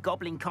like to see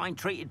goblin kind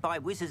treated by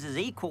wizards as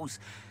equals,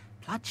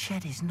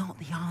 bloodshed is not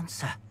the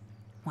answer.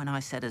 When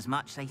I said as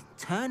much, they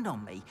turned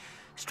on me,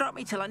 struck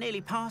me till I nearly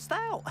passed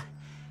out.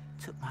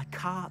 Took my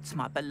carts,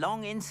 my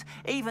belongings,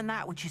 even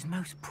that which is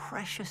most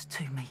precious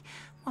to me,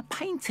 my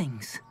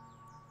paintings.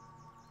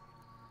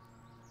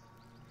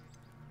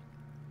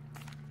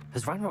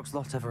 Has Ranrock's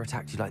lot ever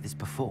attacked you like this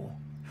before?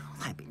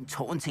 They've been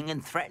taunting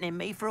and threatening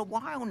me for a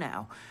while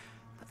now.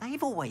 But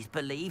they've always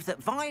believed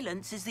that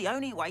violence is the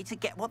only way to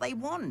get what they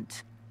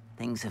want.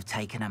 Things have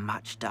taken a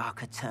much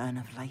darker turn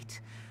of late.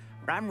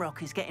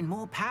 Ranrock is getting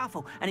more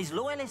powerful, and his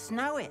loyalists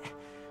know it.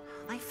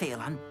 They feel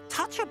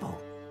untouchable.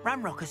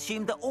 Ranrock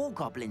assumed that all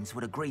goblins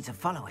would agree to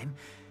follow him,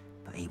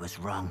 But he was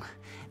wrong.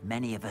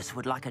 Many of us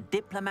would like a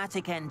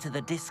diplomatic end to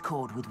the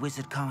discord with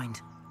wizard kind.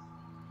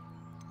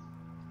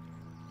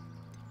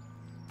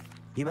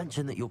 You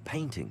mentioned that your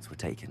paintings were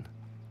taken.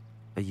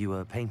 Are you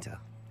a painter?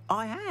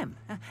 I am.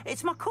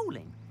 It's my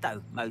calling,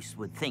 though most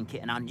would think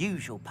it an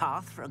unusual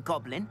path for a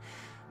goblin.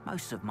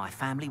 Most of my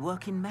family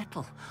work in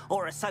metal,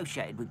 or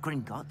associated with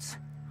Gringotts.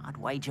 I'd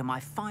wager my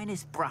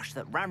finest brush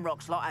that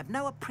Ranrock's lot have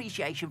no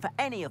appreciation for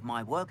any of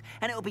my work,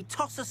 and it'll be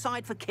tossed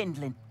aside for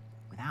kindling.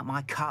 Without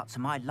my carts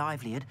and my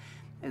livelihood,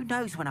 who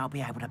knows when I'll be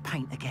able to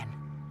paint again?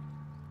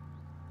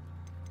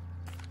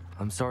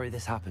 I'm sorry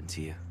this happened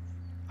to you.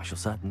 I shall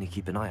certainly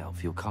keep an eye out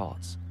for your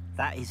carts.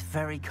 That is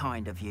very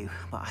kind of you,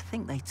 but I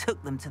think they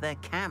took them to their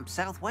camp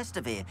southwest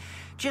of here,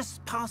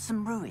 just past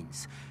some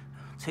ruins.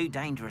 Too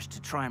dangerous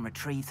to try and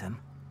retrieve them.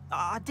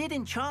 I did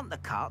enchant the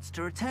carts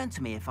to return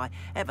to me if I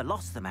ever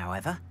lost them,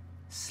 however.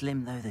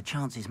 Slim though the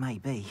chances may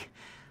be,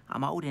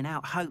 I'm holding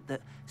out hope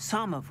that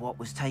some of what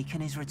was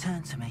taken is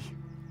returned to me.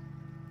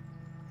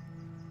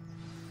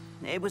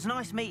 It was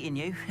nice meeting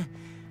you.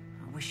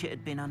 I wish it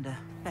had been under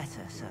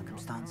better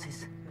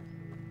circumstances.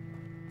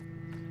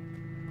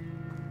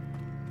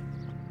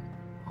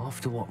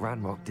 After what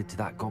Ranrock did to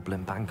that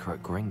goblin banker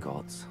at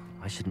Gringotts,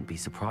 I shouldn't be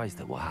surprised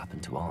at what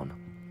happened to Arn.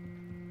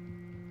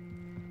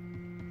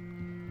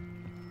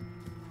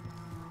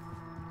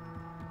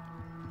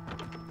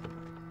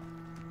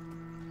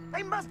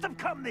 They must have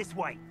come this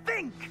way.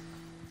 Think!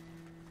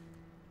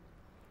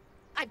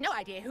 I've no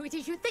idea who it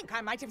is you think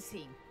I might have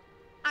seen.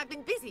 I've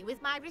been busy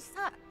with my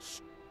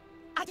research.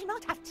 I do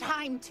not have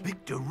time to...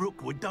 Victor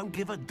Rookwood don't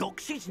give a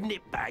doxy's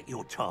nip back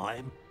your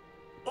time.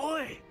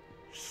 Oi!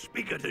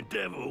 Speak of the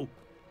devil.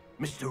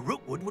 Mr.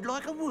 Rookwood would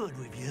like a word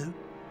with you.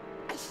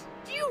 A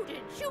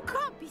student? You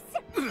can't be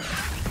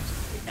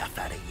serious. Enough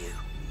out of you.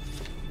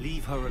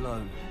 Leave her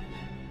alone.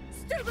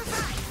 Stand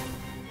aside!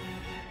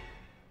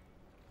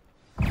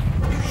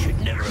 You should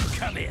never have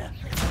come here.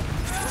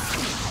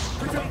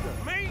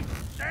 Me?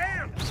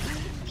 Damn!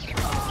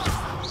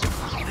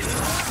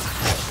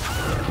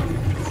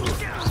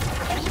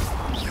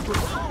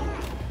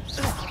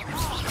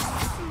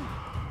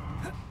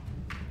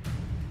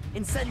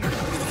 Incendio!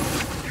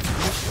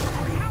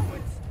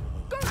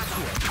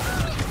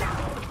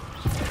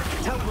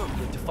 Tell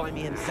Rookwood to find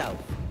me himself.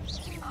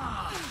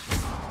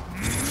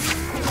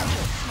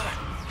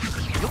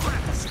 You're gonna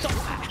have to stop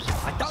that.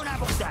 I don't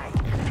have all day.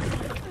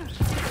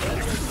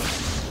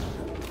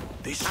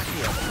 This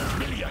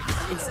humiliating.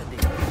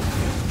 Incendio.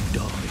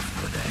 Die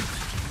for that.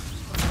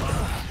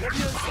 What do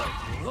you say?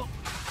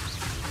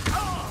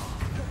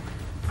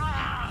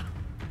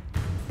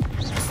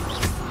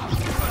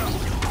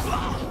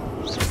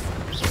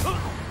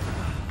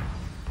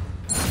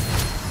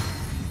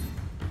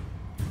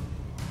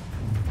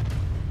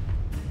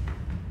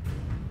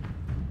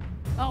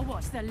 I'll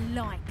watch the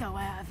light go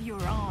out of your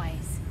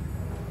eyes.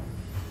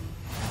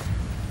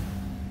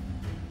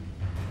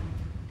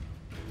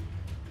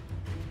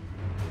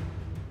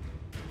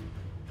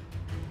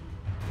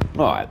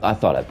 Alright, I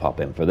thought I'd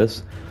pop in for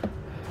this.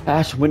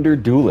 Ashwinder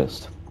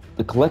Duelist.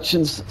 The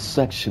collections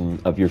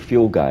section of your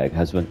field guide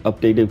has been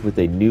updated with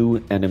a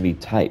new enemy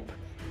type.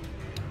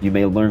 You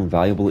may learn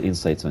valuable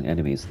insights on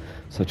enemies,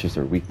 such as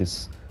their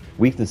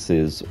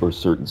weaknesses or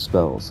certain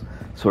spells.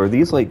 So are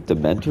these like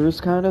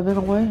Dementors kind of in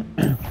a way?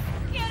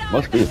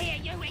 Must be.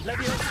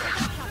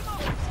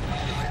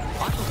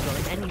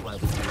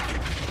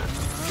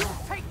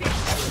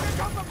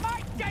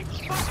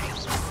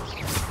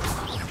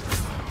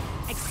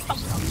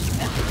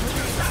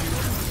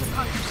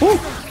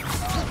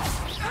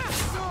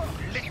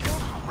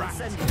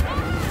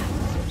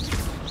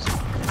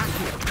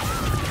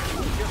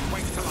 Just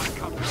wait till I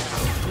come.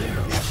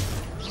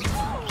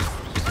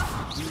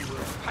 You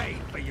will pay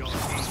for your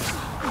deeds.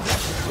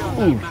 You're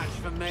no match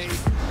for me.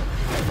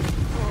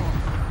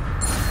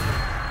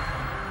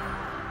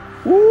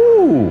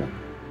 Ooh!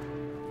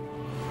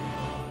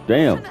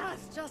 Damn. What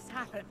has just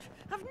happened?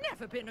 I've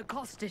never been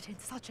accosted in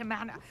such a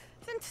manner,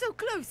 and so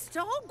close to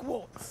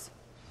Hogwarts.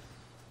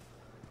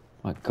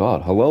 My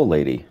God, hello,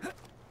 lady.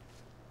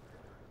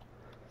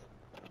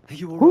 Are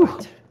you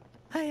alright?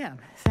 I am,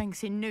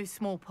 thanks in no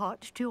small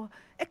part to your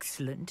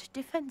excellent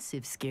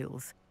defensive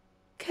skills.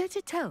 Care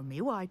to tell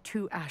me why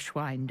two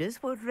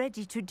Ashwinders were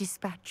ready to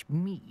dispatch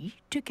me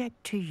to get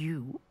to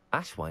you?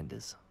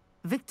 Ashwinders?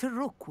 Victor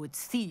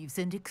Rookwood's thieves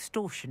and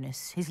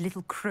extortionists, his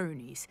little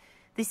cronies.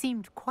 They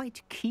seemed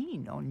quite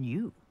keen on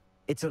you.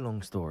 It's a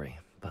long story,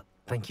 but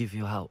thank you for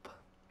your help.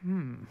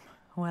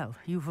 Well,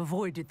 you've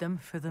avoided them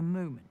for the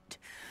moment.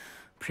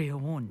 Priya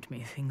warned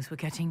me things were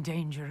getting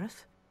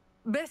dangerous.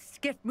 Best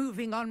get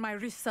moving on my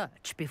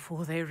research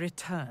before they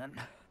return.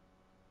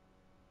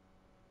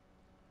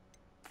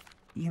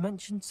 You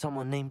mentioned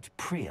someone named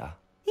Priya.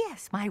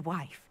 Yes, my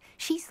wife.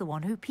 She's the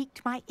one who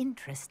piqued my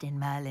interest in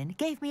Merlin.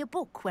 Gave me a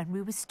book when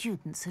we were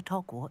students at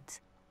Hogwarts.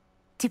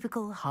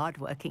 Typical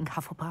hard-working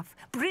Hufflepuff.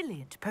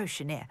 Brilliant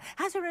potioneer.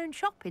 Has her own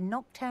shop in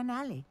Knockturn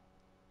Alley.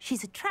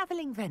 She's a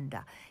travelling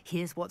vendor.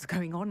 Hears what's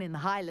going on in the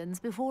Highlands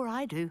before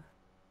I do.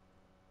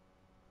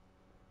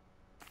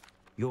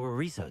 You're a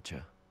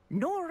researcher?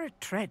 Nora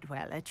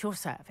Treadwell at your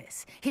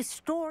service,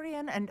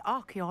 historian and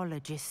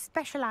archaeologist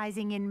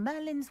specializing in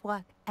Merlin's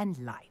work and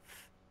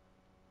life.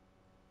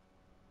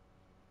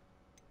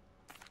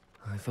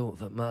 I thought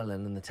that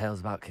Merlin and the tales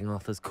about King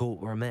Arthur's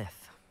court were a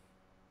myth.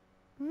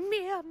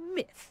 Mere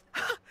myth.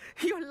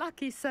 You're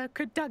lucky Sir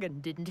Cadogan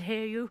didn't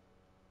hear you.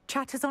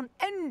 Chatters on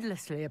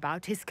endlessly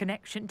about his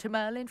connection to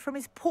Merlin from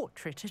his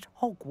portrait at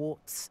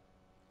Hogwarts.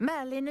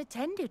 Merlin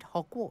attended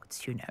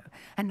Hogwarts, you know,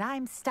 and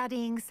I'm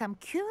studying some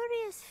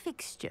curious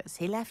fixtures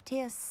he left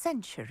here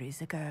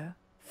centuries ago.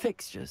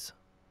 Fixtures?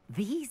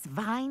 These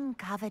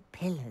vine-covered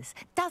pillars,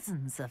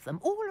 dozens of them,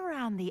 all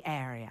around the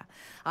area.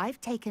 I've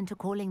taken to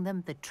calling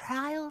them the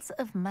Trials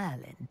of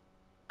Merlin.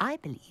 I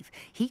believe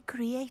he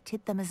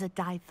created them as a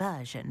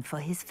diversion for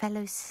his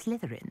fellow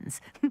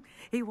Slytherins.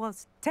 He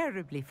was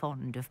terribly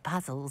fond of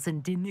puzzles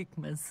and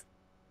enigmas.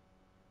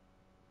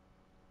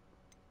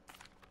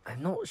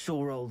 I'm not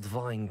sure old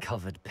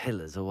vine-covered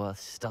pillars are worth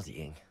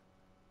studying.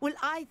 Well,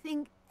 I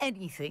think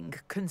anything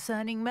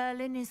concerning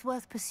Merlin is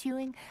worth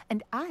pursuing,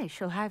 and I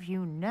shall have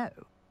you know,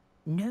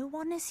 no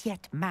one has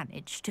yet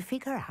managed to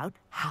figure out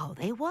how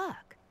they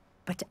work.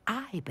 But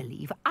I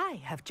believe I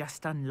have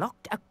just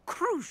unlocked a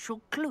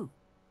crucial clue.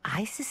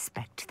 I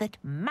suspect that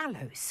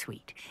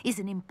Mallowsweet is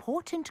an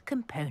important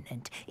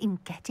component in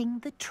getting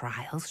the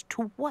trials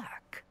to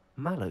work.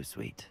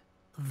 Mallowsweet?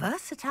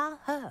 Versatile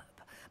herb.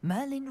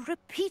 Merlin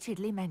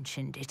repeatedly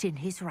mentioned it in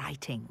his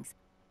writings.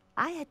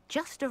 I had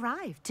just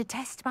arrived to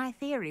test my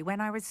theory when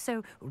I was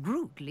so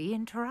rudely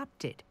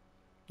interrupted.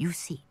 You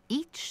see,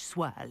 each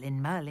swirl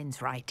in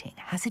Merlin's writing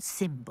has a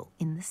symbol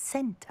in the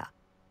center.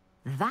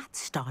 That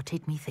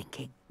started me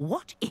thinking,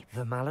 what if...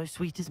 The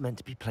Mallowsweet is meant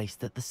to be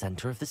placed at the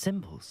center of the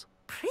symbols.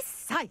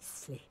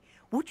 Precisely.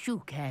 Would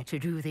you care to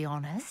do the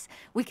honors?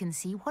 We can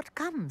see what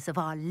comes of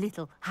our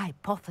little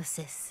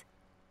hypothesis.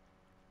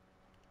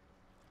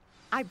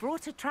 I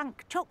brought a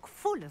trunk chock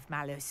full of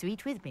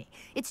Mallowsweet with me.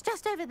 It's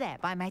just over there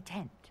by my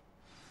tent.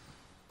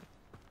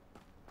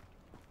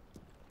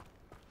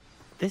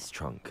 This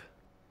trunk?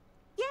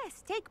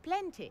 Yes, take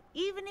plenty,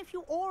 even if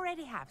you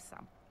already have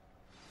some.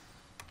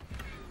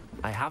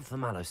 I have the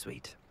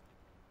Mallowsweet.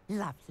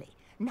 Lovely.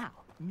 Now,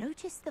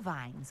 notice the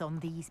vines on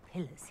these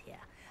pillars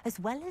here, as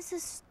well as a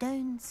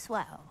stone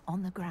swell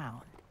on the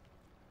ground.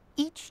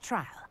 Each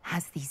trial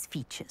has these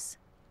features.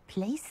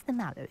 Place the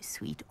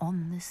Mallowsweet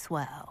on the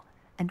swirl,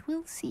 and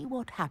we'll see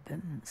what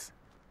happens.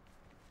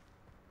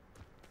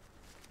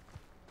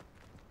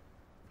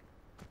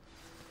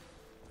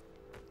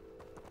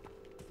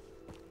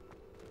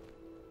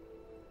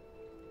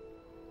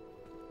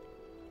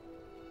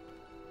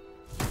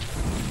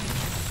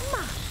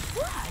 My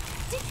word!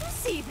 Did you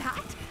see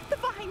that? The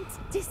vines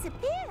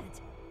disappeared.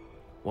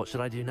 What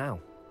should I do now?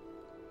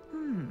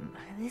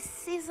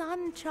 This is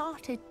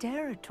uncharted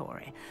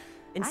territory.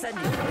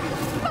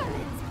 Incendio!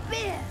 Merlin's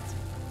beard!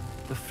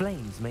 The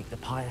flames make the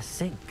pyre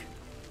sink.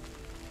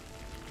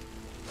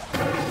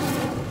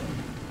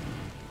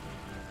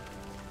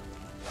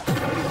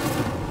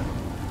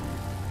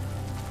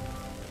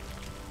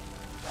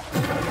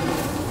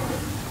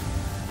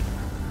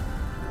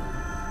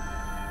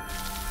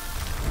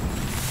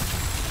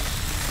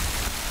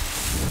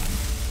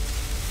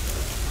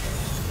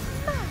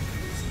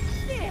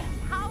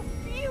 How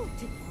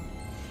beautiful!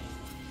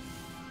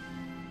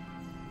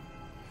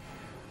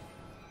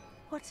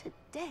 What a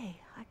day.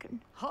 I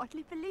can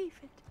hardly believe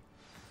it.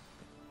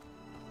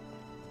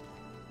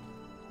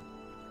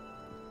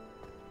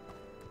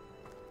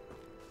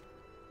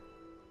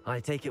 I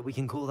take it we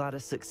can call that a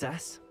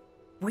success?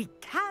 We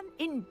can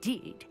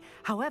indeed.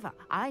 However,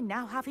 I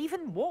now have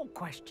even more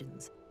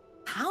questions.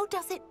 How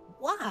does it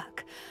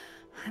work?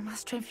 I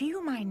must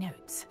review my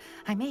notes.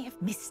 I may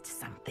have missed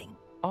something.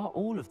 Are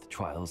all of the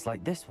trials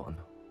like this one?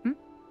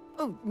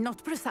 Oh,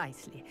 not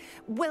precisely.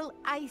 Well,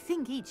 I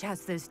think each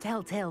has those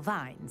telltale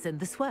vines and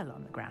the swirl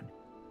on the ground.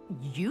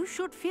 You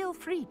should feel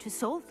free to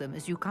solve them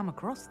as you come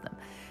across them.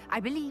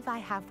 I believe I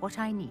have what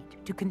I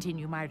need to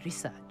continue my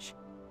research.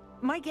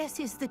 My guess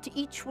is that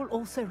each will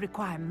also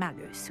require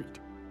Mallowsweet,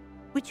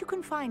 which you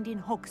can find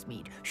in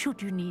Hogsmeade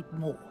should you need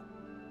more.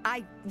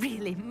 I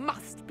really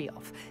must be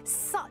off.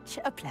 Such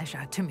a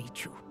pleasure to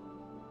meet you.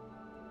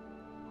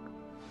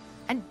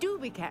 And do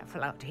be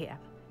careful out here.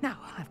 Now,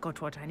 I've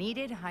got what I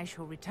needed. I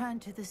shall return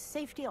to the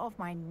safety of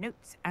my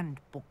notes and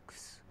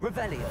books.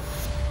 Revelio.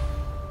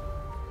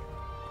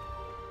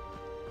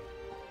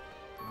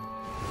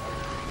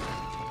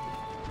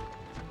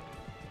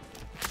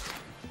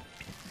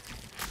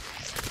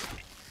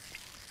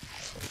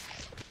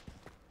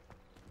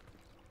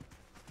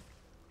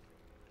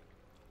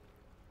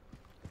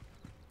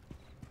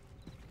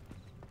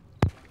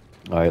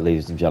 All right,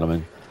 ladies and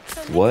gentlemen,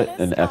 So what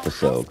Nicholas, an our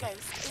episode. house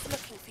ghost, is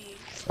looking for you.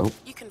 Oh.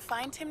 You can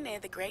find him near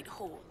the Great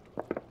Hall.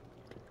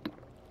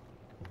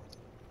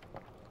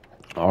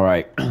 All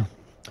right.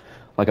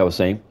 Like I was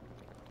saying,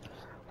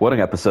 what an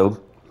episode.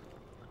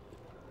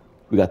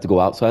 We got to go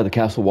outside the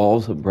castle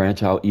walls and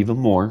branch out even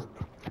more.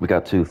 We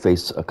got to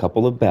face a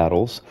couple of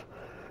battles.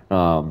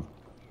 Got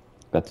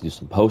to do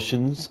some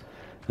potions.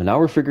 And now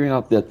we're figuring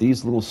out that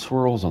these little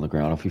swirls on the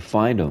ground, if we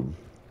find them,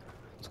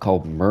 it's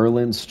called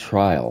Merlin's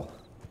Trial.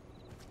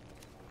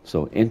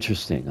 So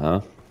interesting,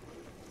 huh?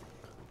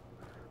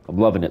 I'm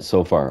loving it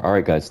so far. All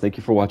right, guys, thank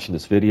you for watching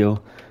this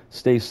video.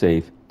 Stay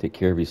safe, take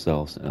care of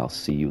yourselves, and I'll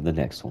see you in the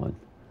next one.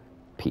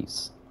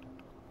 Peace.